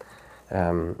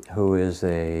 who is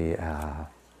the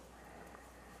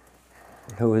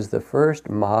first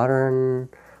modern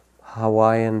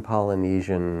Hawaiian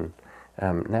Polynesian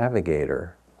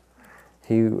navigator.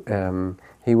 He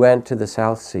went to the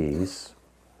South Seas,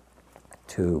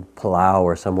 to Palau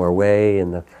or somewhere way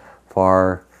in the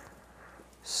far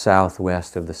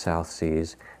southwest of the South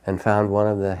Seas, and found one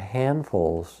of the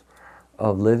handfuls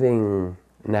of living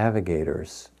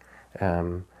navigators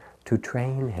to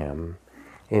train him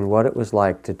in what it was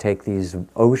like to take these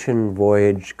ocean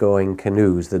voyage-going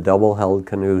canoes, the double-hulled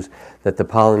canoes that the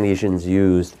Polynesians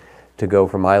used to go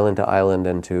from island to island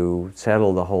and to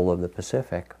settle the whole of the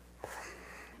Pacific.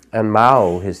 And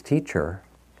Mao, his teacher,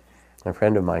 a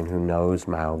friend of mine who knows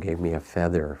Mao gave me a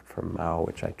feather from Mao,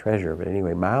 which I treasure. But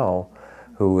anyway, Mao,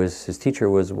 who was his teacher,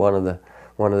 was one of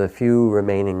the few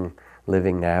remaining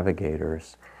living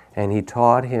navigators. And he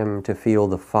taught him to feel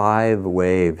the 5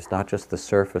 waves, not just the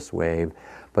surface wave,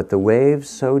 but the waves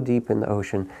so deep in the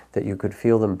ocean that you could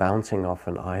feel them bouncing off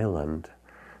an island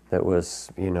that was,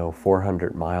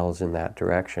 400 miles in that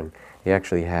direction. He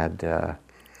actually had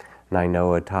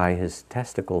Nainoa tie his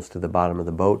testicles to the bottom of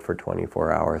the boat for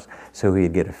 24 hours so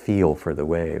he'd get a feel for the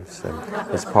waves, and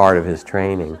as part of his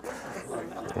training.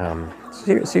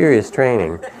 Serious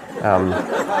training.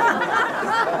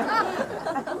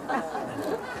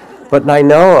 But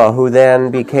Nainoa, who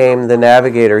then became the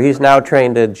navigator, he's now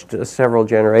trained several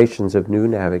generations of new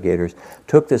navigators,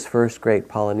 took this first great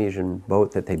Polynesian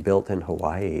boat that they built in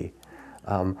Hawaii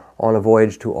on a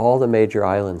voyage to all the major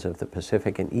islands of the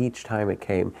Pacific, and each time it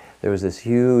came, there was this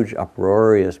huge,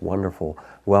 uproarious, wonderful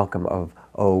welcome of,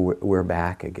 oh, we're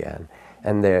back again.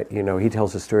 And he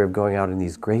tells the story of going out in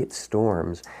these great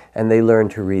storms, and they learn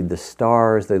to read the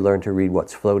stars, they learn to read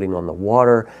what's floating on the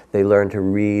water, they learn to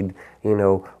read,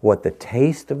 what the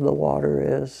taste of the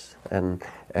water is, and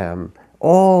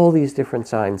all these different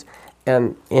signs.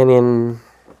 And in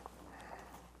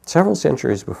several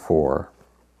centuries before,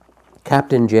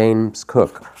 Captain James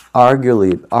Cook,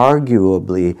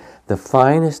 arguably the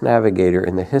finest navigator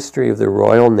in the history of the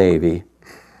Royal Navy,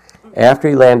 after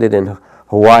he landed in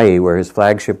Hawaii, where his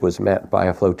flagship was met by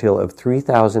a flotilla of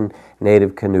 3,000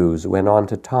 native canoes, went on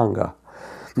to Tonga.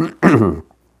 And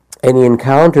he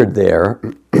encountered there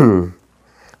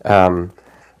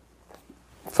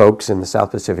folks in the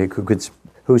South Pacific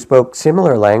who spoke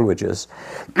similar languages.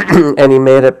 And he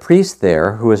met a priest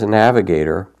there who was a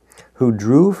navigator who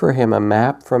drew for him a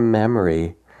map from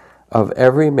memory of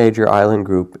every major island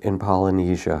group in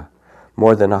Polynesia.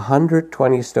 More than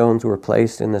 120 stones were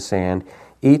placed in the sand,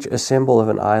 each a symbol of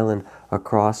an island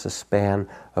across a span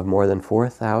of more than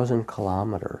 4,000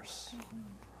 kilometers.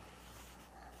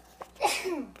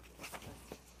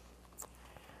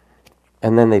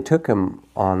 And then they took him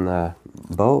on the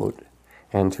boat,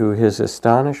 and to his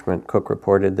astonishment, Cook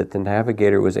reported that the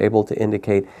navigator was able to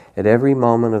indicate at every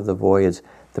moment of the voyage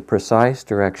the precise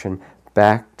direction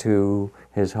back to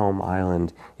his home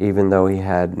island, even though he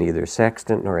had neither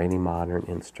sextant nor any modern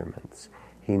instruments.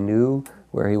 He knew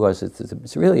where he was.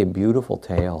 It's really a beautiful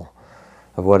tale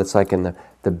of what it's like in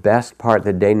the best part.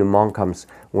 The denouement comes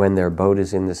when their boat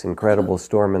is in this incredible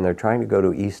storm and they're trying to go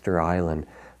to Easter Island,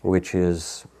 which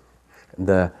is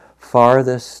the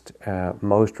farthest,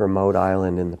 most remote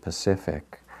island in the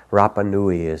Pacific. Rapa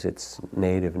Nui is its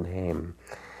native name.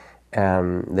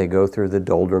 and they go through the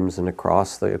doldrums and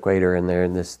across the equator, and they're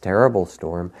in this terrible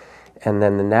storm. And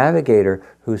then the navigator,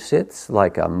 who sits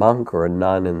like a monk or a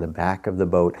nun in the back of the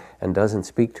boat and doesn't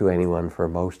speak to anyone for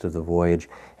most of the voyage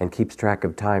and keeps track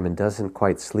of time and doesn't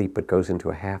quite sleep but goes into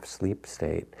a half-sleep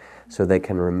state so they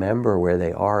can remember where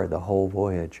they are the whole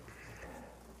voyage.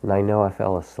 And I know I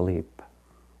fell asleep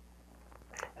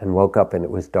and woke up, and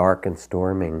it was dark and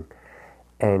storming,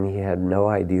 and he had no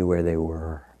idea where they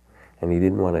were, and he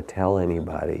didn't want to tell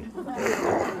anybody.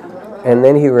 And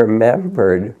then he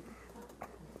remembered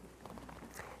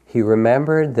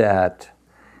that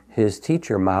his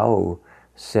teacher Mao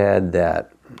said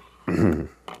that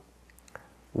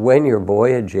when you're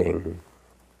voyaging,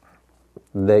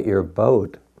 that your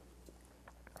boat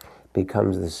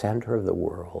becomes the center of the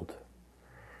world.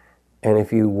 And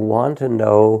if you want to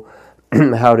know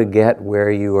how to get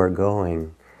where you are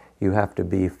going, you have to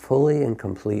be fully and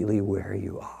completely where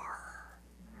you are.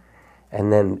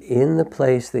 And then in the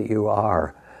place that you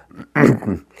are,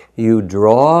 you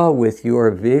draw with your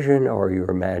vision or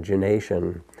your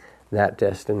imagination that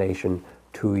destination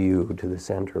to you, to the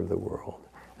center of the world.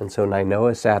 And so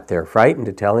Nainoa sat there, frightened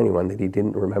to tell anyone that he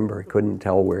didn't remember, he couldn't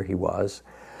tell where he was,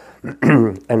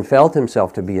 and felt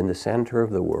himself to be in the center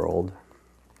of the world.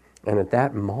 And at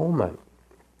that moment,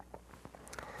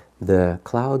 the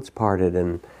clouds parted,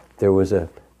 and there was a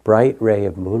bright ray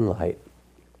of moonlight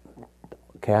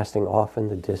casting off in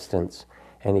the distance,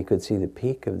 and he could see the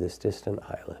peak of this distant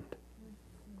island.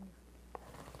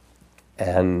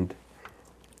 And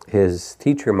his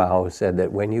teacher Mao said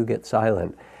that when you get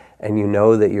silent and you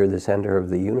know that you're the center of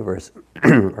the universe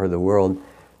or the world,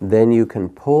 then you can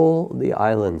pull the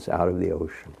islands out of the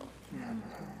ocean.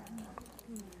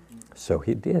 So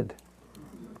he did.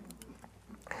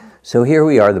 So here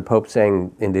we are, the Pope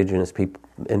saying indigenous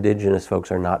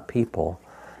folks are not people.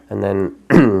 And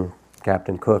then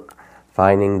Captain Cook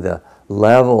finding the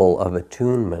level of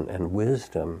attunement and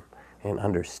wisdom and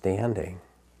understanding.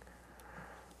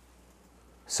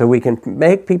 So we can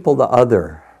make people the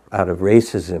other out of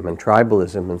racism and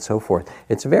tribalism and so forth.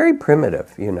 It's very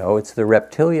primitive, it's the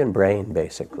reptilian brain,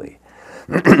 basically.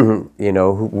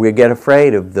 We get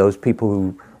afraid of those people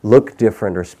who look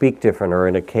different or speak different or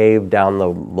in a cave down the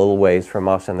little ways from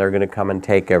us, and they're going to come and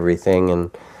take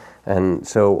everything. And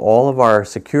so all of our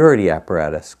security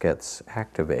apparatus gets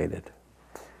activated.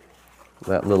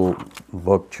 That little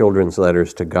book, Children's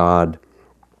Letters to God,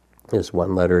 is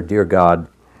one letter. Dear God,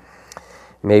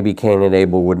 maybe Cain and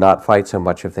Abel would not fight so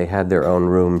much if they had their own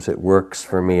rooms. It works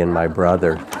for me and my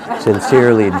brother.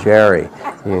 Sincerely, Jerry,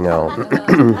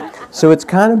 So it's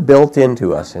kind of built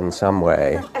into us in some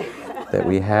way that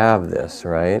we have this,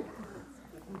 right?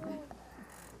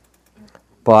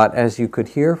 But as you could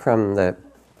hear from the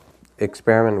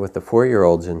experiment with the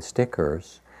 4-year-olds and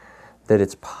stickers, that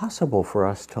it's possible for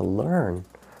us to learn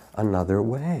another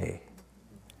way.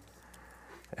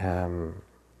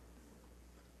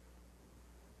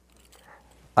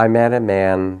 I met a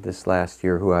man this last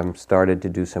year who I started to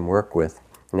do some work with,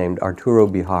 named Arturo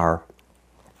Bihar,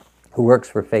 who works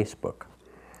for Facebook.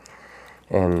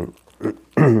 And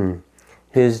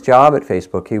his job at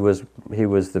Facebook, he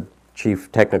was the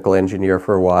chief technical engineer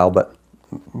for a while, but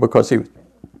because he was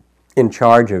in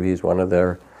charge of, he's one of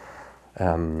their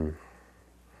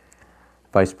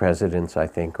vice presidents, I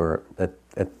think, or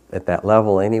at that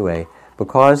level anyway,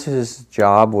 because his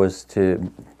job was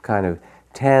to kind of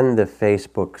tend the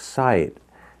Facebook site,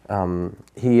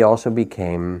 he also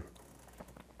became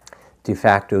de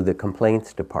facto the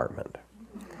complaints department.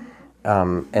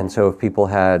 And so if people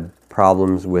had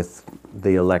problems with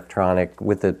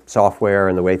the software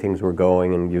and the way things were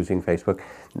going and using Facebook,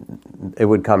 it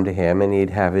would come to him and he'd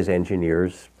have his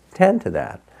engineers tend to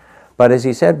that. But as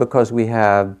he said, because we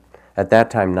have, at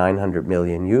that time, 900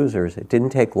 million users, it didn't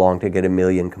take long to get 1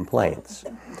 million complaints.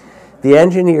 The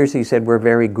engineers, he said, were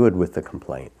very good with the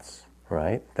complaints,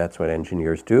 right? That's what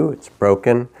engineers do. It's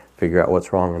broken, figure out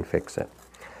what's wrong and fix it.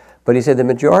 But he said the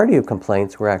majority of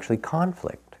complaints were actually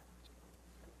conflict.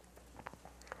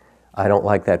 I don't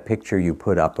like that picture you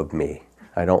put up of me.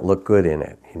 I don't look good in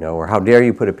it, or how dare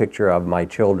you put a picture of my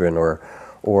children,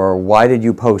 or why did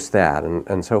you post that,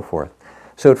 and so forth.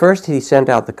 So at first he sent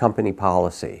out the company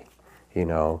policy,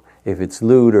 if it's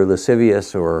lewd or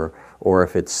lascivious or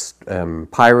if it's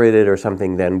pirated or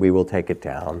something, then we will take it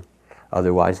down,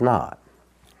 otherwise not.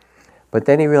 But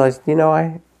then he realized,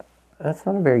 that's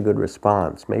not a very good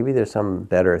response. Maybe there's some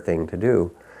better thing to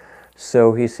do.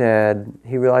 So he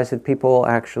realized that people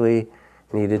actually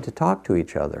needed to talk to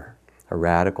each other. A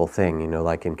radical thing,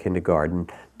 like in kindergarten,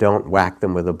 don't whack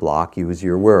them with a block, use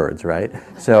your words, right?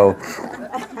 So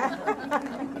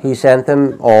he sent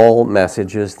them all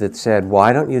messages that said,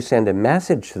 why don't you send a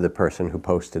message to the person who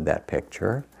posted that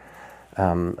picture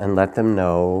and let them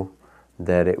know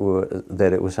that it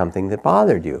was something that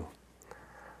bothered you.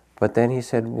 But then he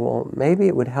said, well, maybe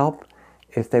it would help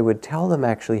if they would tell them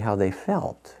actually how they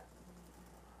felt.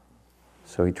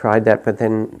 So he tried that, but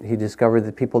then he discovered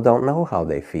that people don't know how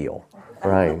they feel,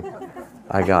 right?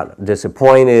 I got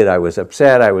disappointed, I was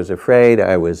upset, I was afraid,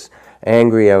 I was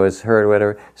angry, I was hurt,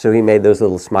 whatever. So he made those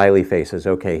little smiley faces.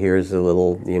 Okay, here's a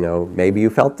little, maybe you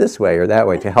felt this way or that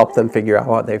way, to help them figure out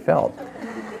what they felt.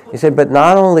 He said, but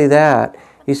not only that,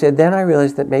 he said, then I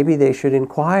realized that maybe they should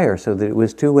inquire, so that it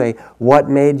was two-way. What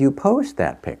made you post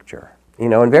that picture?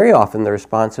 And very often the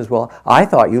response is, well, I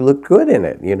thought you looked good in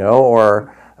it,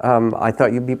 or I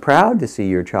thought you'd be proud to see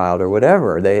your child, or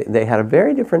whatever. They had a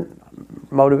very different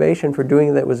motivation for doing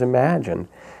it that was imagined,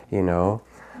 So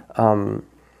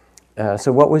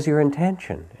what was your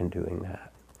intention in doing that?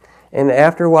 And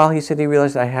after a while, he said he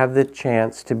realized, I have the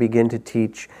chance to begin to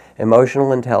teach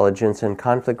emotional intelligence and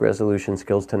conflict resolution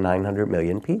skills to 900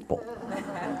 million people.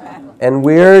 And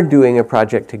we're doing a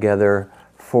project together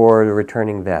for the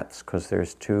returning vets, because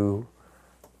there's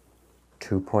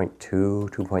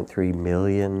 2.3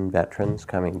 million veterans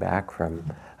coming back from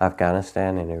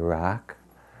Afghanistan and Iraq.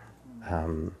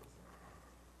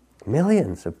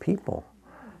 Millions of people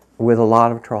with a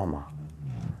lot of trauma,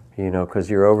 because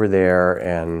you're over there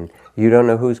and you don't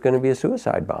know who's going to be a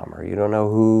suicide bomber. You don't know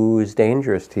who is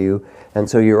dangerous to you. And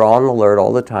so you're on alert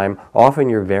all the time. Often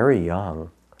you're very young,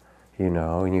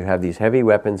 and you have these heavy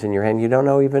weapons in your hand. You don't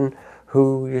know even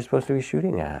who you're supposed to be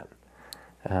shooting at.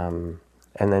 And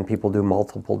then people do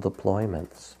multiple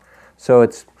deployments. So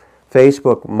it's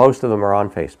Facebook. Most of them are on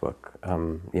Facebook,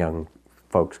 young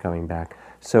folks coming back.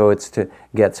 So it's to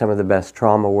get some of the best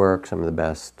trauma work, some of the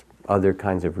best other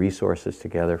kinds of resources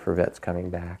together for vets coming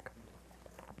back.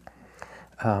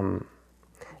 And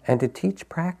to teach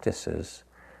practices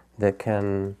that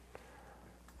can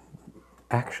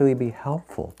actually be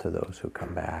helpful to those who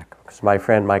come back. Because my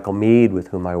friend Michael Mead, with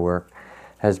whom I work,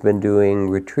 has been doing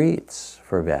retreats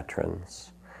for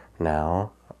veterans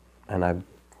now, and I've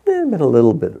been a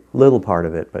little part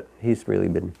of it, but he's really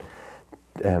been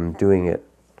doing it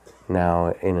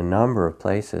now in a number of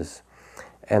places.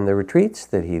 And the retreats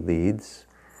that he leads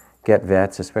get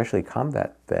vets, especially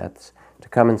combat vets, to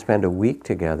come and spend a week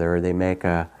together. They make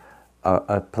a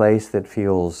place that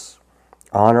feels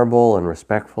honorable and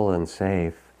respectful and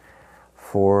safe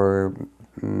for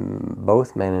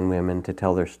both men and women to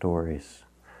tell their stories.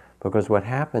 Because what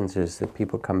happens is that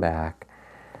people come back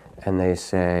and they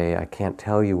say, I can't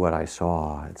tell you what I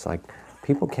saw. It's like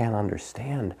people can't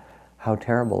understand how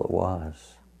terrible it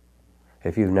was.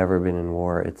 If you've never been in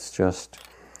war, it's just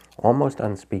almost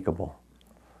unspeakable.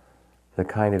 The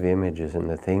kind of images and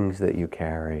the things that you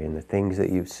carry and the things that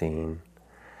you've seen.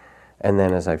 And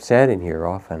then, as I've said in here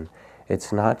often,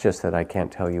 it's not just that I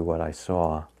can't tell you what I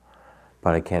saw,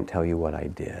 but I can't tell you what I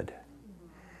did.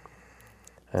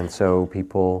 And so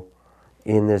people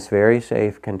in this very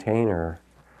safe container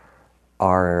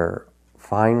are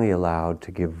finally allowed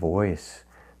to give voice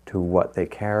to what they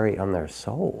carry on their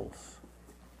souls.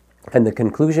 And the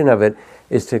conclusion of it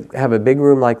is to have a big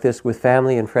room like this with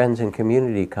family and friends and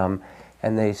community come,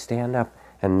 and they stand up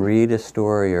and read a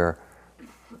story or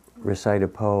recite a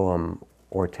poem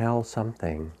or tell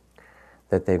something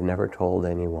that they've never told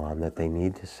anyone that they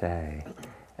need to say,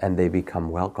 and they become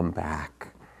welcome back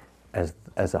as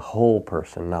a whole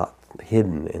person, not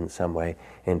hidden in some way,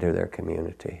 into their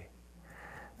community.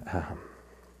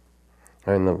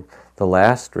 In the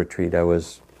last retreat, I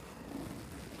was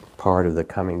part of the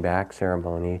coming back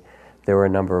ceremony. There were a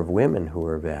number of women who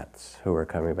were vets, who were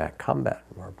coming back combat,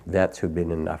 or vets who'd been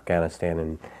in Afghanistan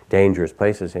and dangerous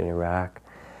places in Iraq.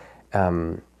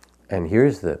 And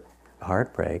here's the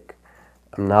heartbreak.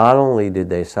 Not only did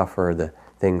they suffer the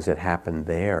things that happened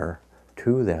there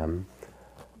to them,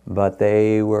 but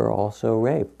they were also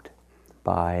raped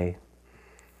by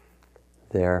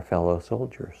their fellow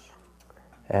soldiers.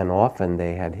 And often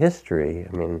they had history.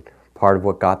 I mean, part of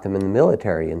what got them in the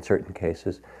military in certain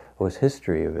cases was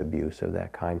history of abuse of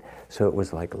that kind. So it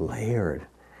was like layered.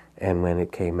 And when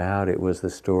it came out, it was the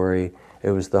story,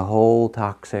 it was the whole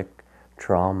toxic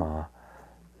trauma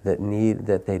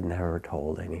that they'd never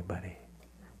told anybody.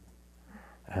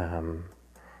 And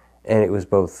it was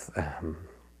both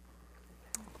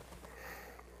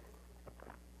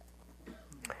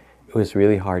it was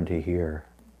really hard to hear.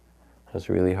 It was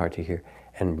really hard to hear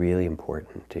and really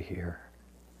important to hear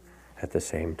at the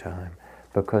same time,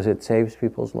 because it saves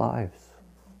people's lives.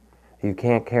 You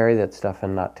can't carry that stuff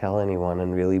and not tell anyone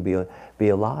and really be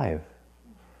alive,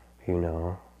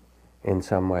 in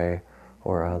some way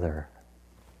or other.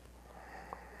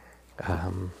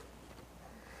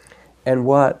 And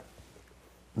what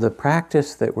the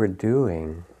practice that we're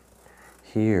doing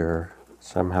here,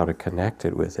 somehow to connect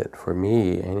it with it, for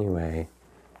me anyway,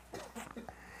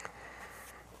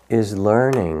 is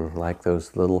learning, like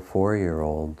those little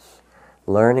 4-year-olds,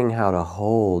 learning how to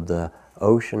hold the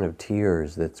ocean of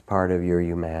tears that's part of your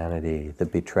humanity, the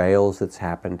betrayals that's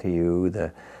happened to you,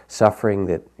 the suffering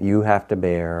that you have to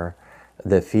bear,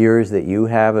 the fears that you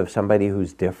have of somebody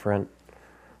who's different,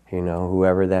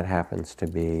 whoever that happens to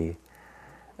be,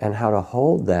 and how to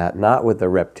hold that, not with the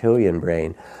reptilian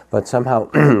brain, but somehow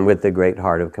with the great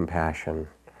heart of compassion,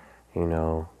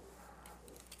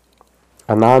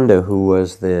 Ananda, who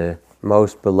was the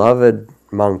most beloved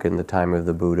monk in the time of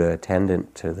the Buddha,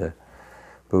 attendant to the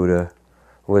Buddha,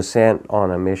 was sent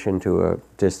on a mission to a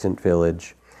distant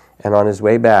village, and on his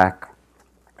way back,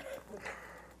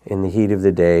 in the heat of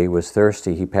the day, was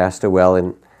thirsty. He passed a well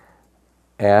and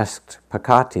asked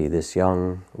Pakati, this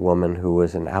young woman who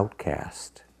was an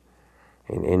outcast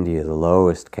in India, the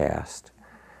lowest caste,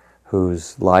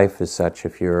 whose life is such,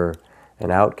 if you're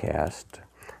an outcast,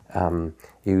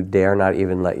 you dare not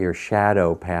even let your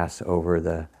shadow pass over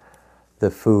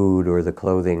the food or the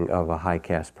clothing of a high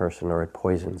caste person, or it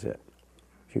poisons it.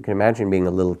 If you can imagine being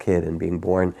a little kid and being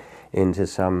born into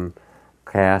some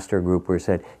caste or group where it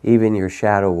said, even your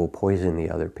shadow will poison the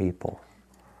other people.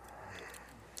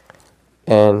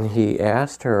 And he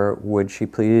asked her, would she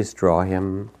please draw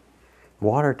him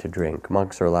water to drink?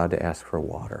 Monks are allowed to ask for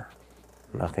water,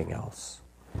 nothing else.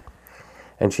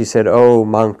 And she said, oh,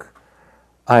 monk,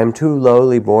 I am too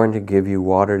lowly born to give you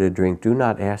water to drink. Do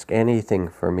not ask anything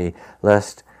for me,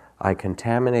 lest I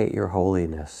contaminate your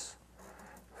holiness,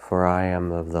 for I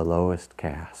am of the lowest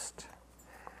caste.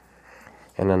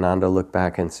 And Ananda looked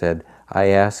back and said, I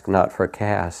ask not for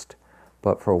caste,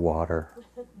 but for water.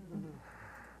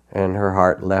 And her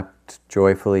heart leapt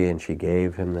joyfully, and she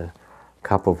gave him the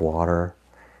cup of water,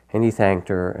 and he thanked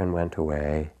her and went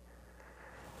away.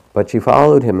 But she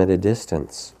followed him at a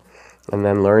distance, and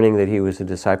then learning that he was a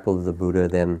disciple of the Buddha,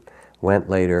 then went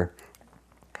later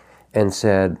and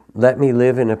said, let me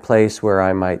live in a place where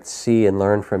I might see and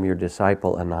learn from your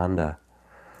disciple Ananda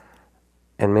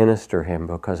and minister him,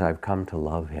 because I've come to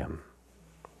love him.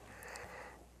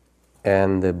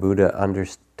 And the Buddha,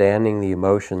 understanding the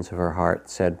emotions of her heart,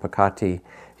 said, Pakati,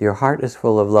 your heart is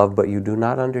full of love, but you do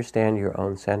not understand your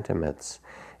own sentiments.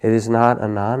 It is not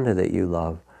Ananda that you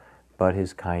love, but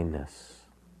his kindness.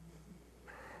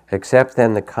 Accept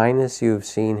then the kindness you have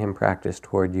seen him practice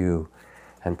toward you,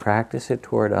 and practice it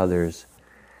toward others.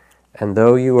 And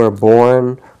though you are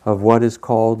born of what is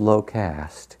called low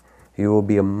caste, you will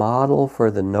be a model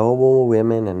for the noble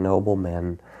women and noble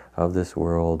men of this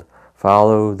world.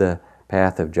 Follow the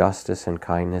path of justice and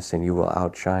kindness, and you will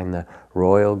outshine the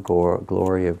royal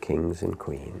glory of kings and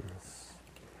queens.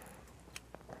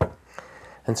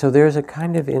 And so there's a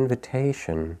kind of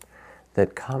invitation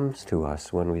that comes to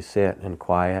us when we sit and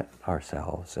quiet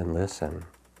ourselves and listen,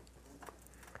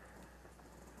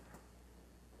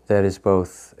 that is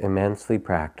both immensely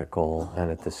practical and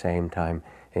at the same time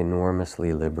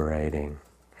enormously liberating.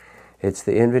 It's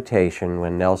the invitation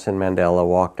when Nelson Mandela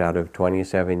walked out of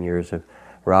 27 years of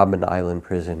Robben Island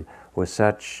prison with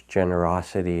such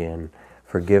generosity and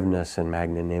forgiveness and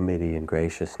magnanimity and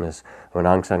graciousness, when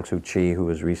Aung San Suu Kyi, who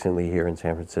was recently here in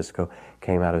San Francisco,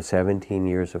 came out of 17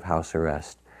 years of house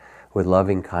arrest with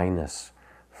loving kindness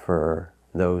for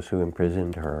those who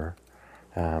imprisoned her.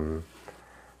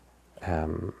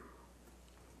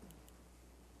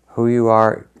 Who you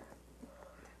are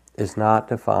is not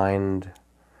defined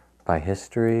by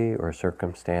history or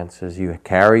circumstances. You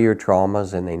carry your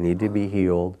traumas and they need to be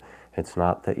healed. It's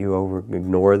not that you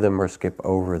ignore them or skip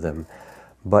over them.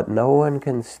 But no one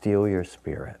can steal your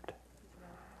spirit.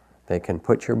 They can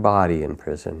put your body in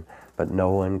prison, but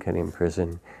no one can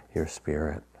imprison your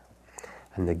spirit.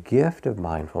 And the gift of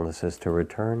mindfulness is to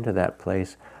return to that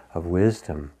place of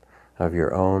wisdom of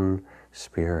your own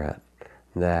spirit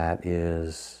that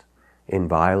is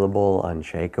inviolable,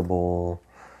 unshakable,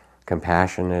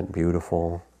 compassionate,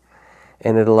 beautiful.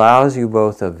 And it allows you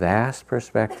both a vast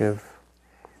perspective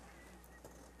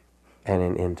and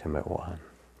an intimate one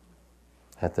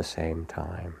at the same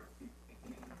time.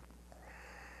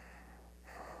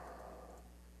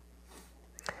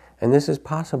 And this is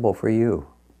possible for you.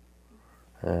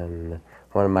 And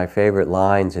one of my favorite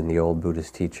lines in the old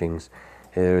Buddhist teachings,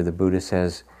 the Buddha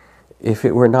says, if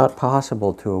it were not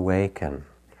possible to awaken,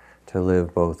 to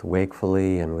live both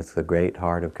wakefully and with the great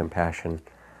heart of compassion,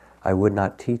 I would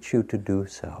not teach you to do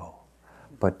so.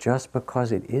 But just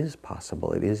because it is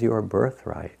possible, it is your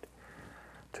birthright,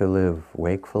 to live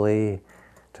wakefully,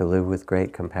 to live with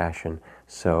great compassion.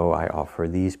 So I offer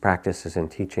these practices and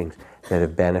teachings that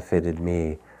have benefited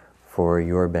me for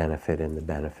your benefit and the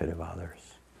benefit of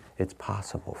others. It's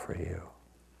possible for you.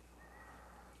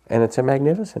 And it's a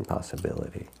magnificent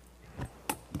possibility.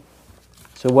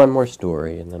 So one more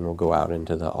story, and then we'll go out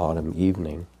into the autumn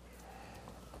evening.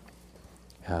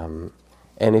 And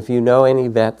if you know any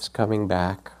vets coming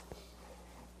back,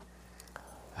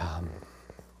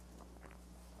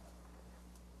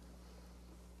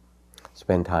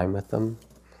 spend time with them,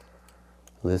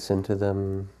 listen to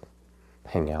them,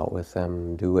 hang out with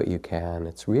them, do what you can.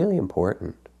 It's really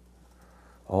important.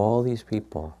 All these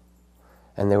people,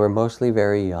 and they were mostly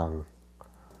very young,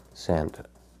 sent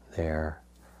there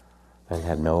and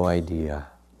had no idea.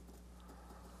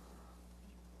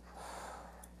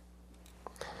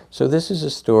 So this is a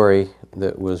story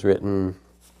that was written,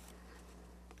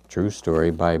 true story,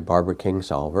 by Barbara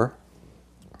Kingsolver,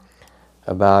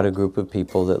 about a group of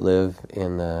people that live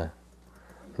in the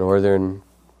northern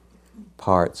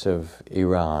parts of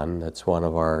Iran. That's one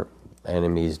of our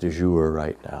enemies du jour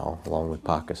right now, along with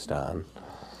Pakistan.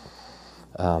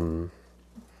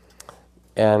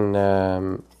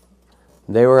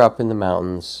 They were up in the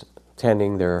mountains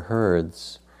tending their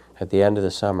herds at the end of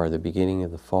the summer, the beginning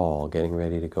of the fall, getting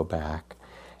ready to go back.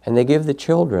 And they give the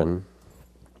children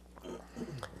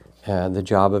the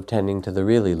job of tending to the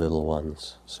really little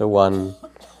ones. So one,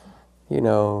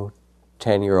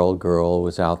 10-year-old girl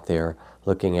was out there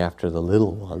looking after the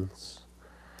little ones.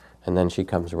 And then she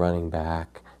comes running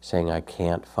back saying, I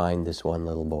can't find this one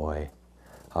little boy.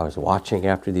 I was watching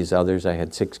after these others. I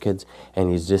had 6 kids,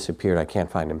 and he's disappeared. I can't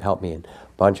find him. Help me. And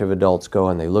a bunch of adults go,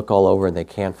 and they look all over, and they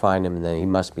can't find him. And then he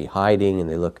must be hiding, and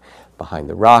they look behind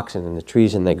the rocks and in the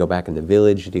trees, and they go back in the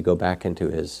village. Did he go back into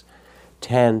his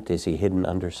tent? Is he hidden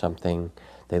under something?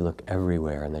 They look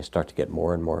everywhere, and they start to get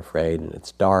more and more afraid, and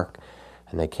it's dark,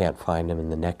 and they can't find him.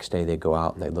 And the next day they go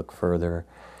out, and they look further,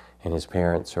 and his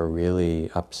parents are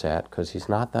really upset because he's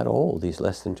not that old. He's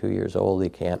less than 2 years old. He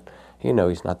can't, he's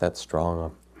not that strong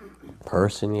a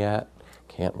person yet,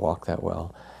 can't walk that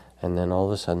well. And then all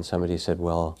of a sudden somebody said,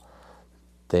 well,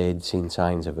 they'd seen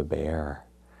signs of a bear.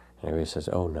 And everybody says,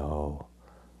 oh no,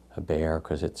 a bear,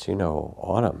 because it's,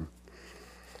 autumn,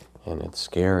 and it's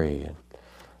scary.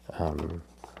 And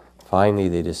finally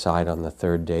they decide on the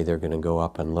 3rd day they're going to go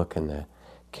up and look in the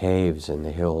caves and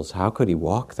the hills. How could he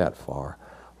walk that far?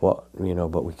 Well,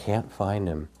 but we can't find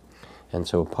him. And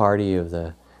so a party of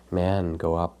the men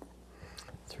go up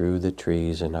through the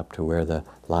trees and up to where the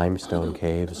limestone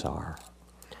caves are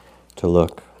to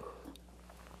look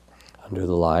under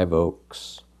the live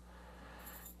oaks.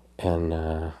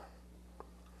 And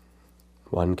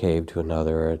one cave to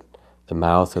another, at the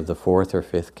mouth of the 4th or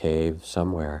 5th cave,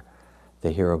 somewhere,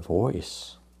 they hear a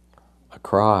voice, a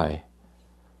cry,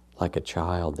 like a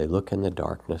child. They look in the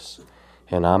darkness,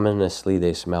 and ominously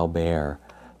they smell bear.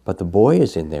 But the boy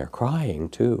is in there crying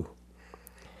too.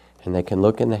 And they can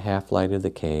look in the half-light of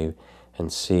the cave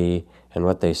and see, and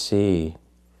what they see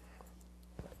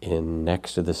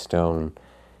next to the stone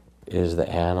is the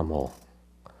animal,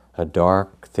 a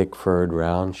dark, thick-furred,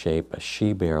 round shape, a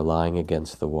she-bear lying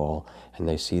against the wall, and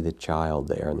they see the child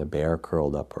there and the bear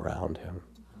curled up around him.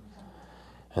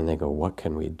 And they go, what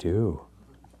can we do?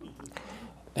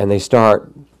 And they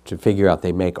start to figure out,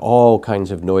 they make all kinds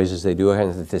of noises. They do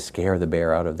to scare the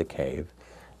bear out of the cave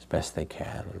as best they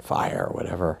can, and fire or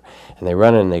whatever. And they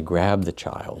run in and they grab the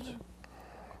child.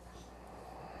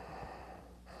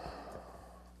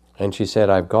 And she said,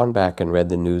 I've gone back and read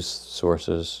the news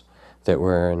sources that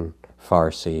were in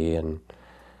Farsi, and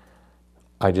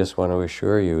I just want to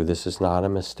assure you this is not a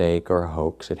mistake or a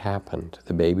hoax. It happened.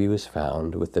 The baby was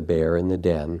found with the bear in the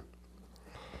den.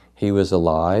 He was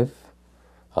alive,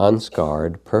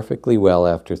 unscarred, perfectly well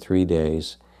after 3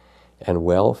 days, and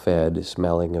well-fed,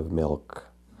 smelling of milk.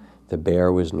 The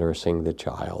bear was nursing the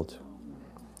child.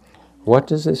 What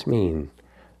does this mean?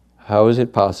 How is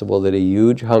it possible that a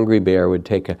huge, hungry bear would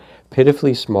take a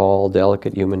pitifully small,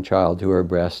 delicate human child to her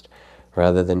breast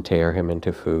rather than tear him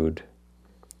into food?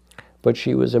 But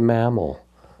she was a mammal,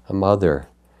 a mother.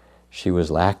 She was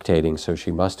lactating, so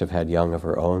she must have had young of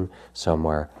her own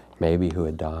somewhere, maybe who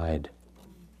had died.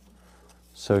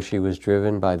 So she was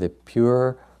driven by the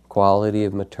pure quality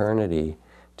of maternity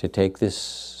to take this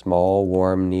small,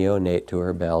 warm neonate to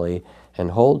her belly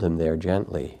and hold him there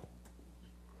gently.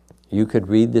 You could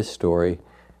read this story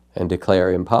and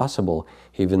declare impossible,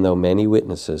 even though many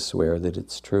witnesses swear that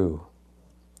it's true.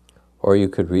 Or you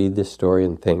could read this story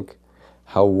and think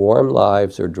how warm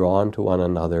lives are drawn to one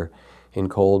another in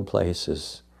cold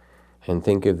places, and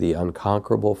think of the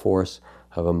unconquerable force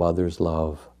of a mother's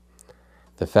love,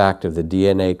 the fact of the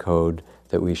DNA code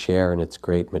that we share in its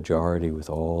great majority with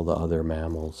all the other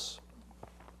mammals.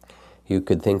 You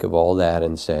could think of all that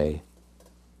and say,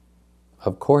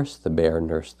 of course the bear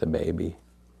nursed the baby.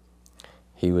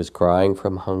 He was crying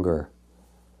from hunger.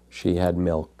 She had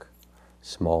milk.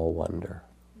 Small wonder.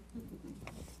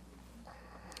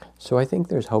 So I think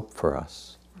there's hope for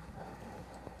us.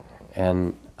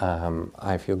 And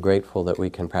I feel grateful that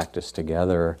we can practice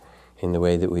together in the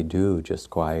way that we do, just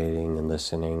quieting and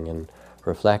listening and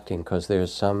reflecting, because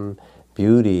there's some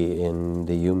beauty in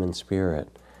the human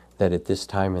spirit that at this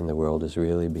time in the world is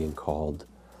really being called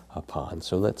upon.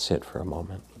 So let's sit for a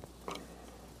moment.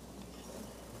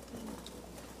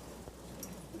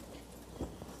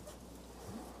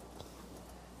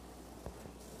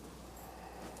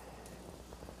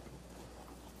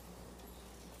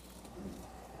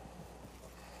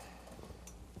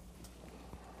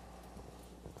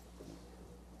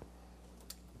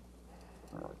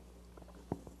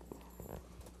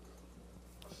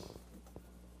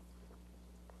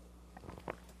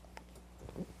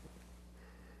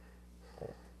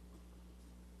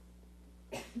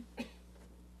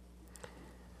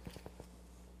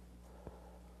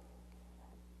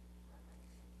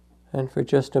 And for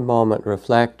just a moment,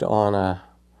 reflect on a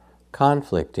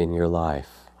conflict in your life.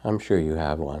 I'm sure you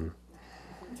have one.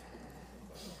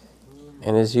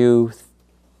 And as you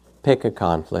pick a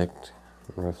conflict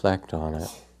and reflect on it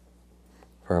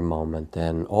for a moment,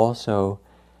 then also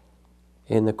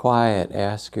in the quiet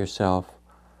ask yourself,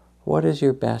 what is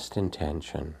your best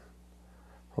intention?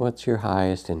 What's your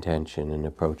highest intention in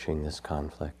approaching this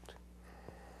conflict?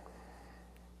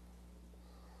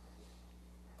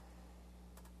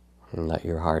 And let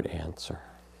your heart answer.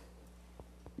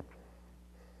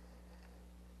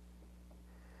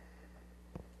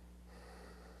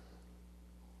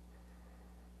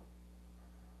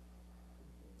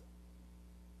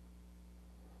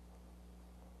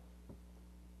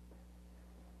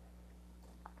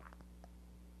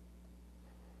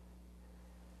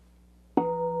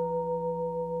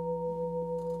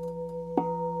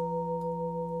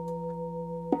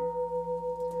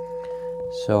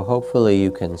 So hopefully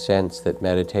you can sense that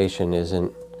meditation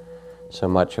isn't so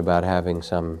much about having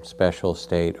some special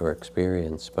state or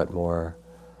experience, but more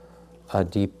a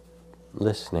deep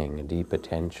listening, a deep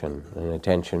attention, an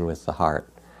attention with the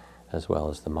heart as well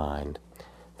as the mind.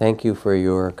 Thank you for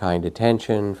your kind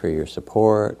attention, for your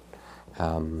support.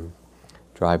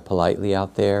 Drive politely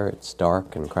out there. It's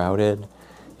dark and crowded.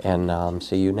 And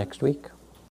see you next week.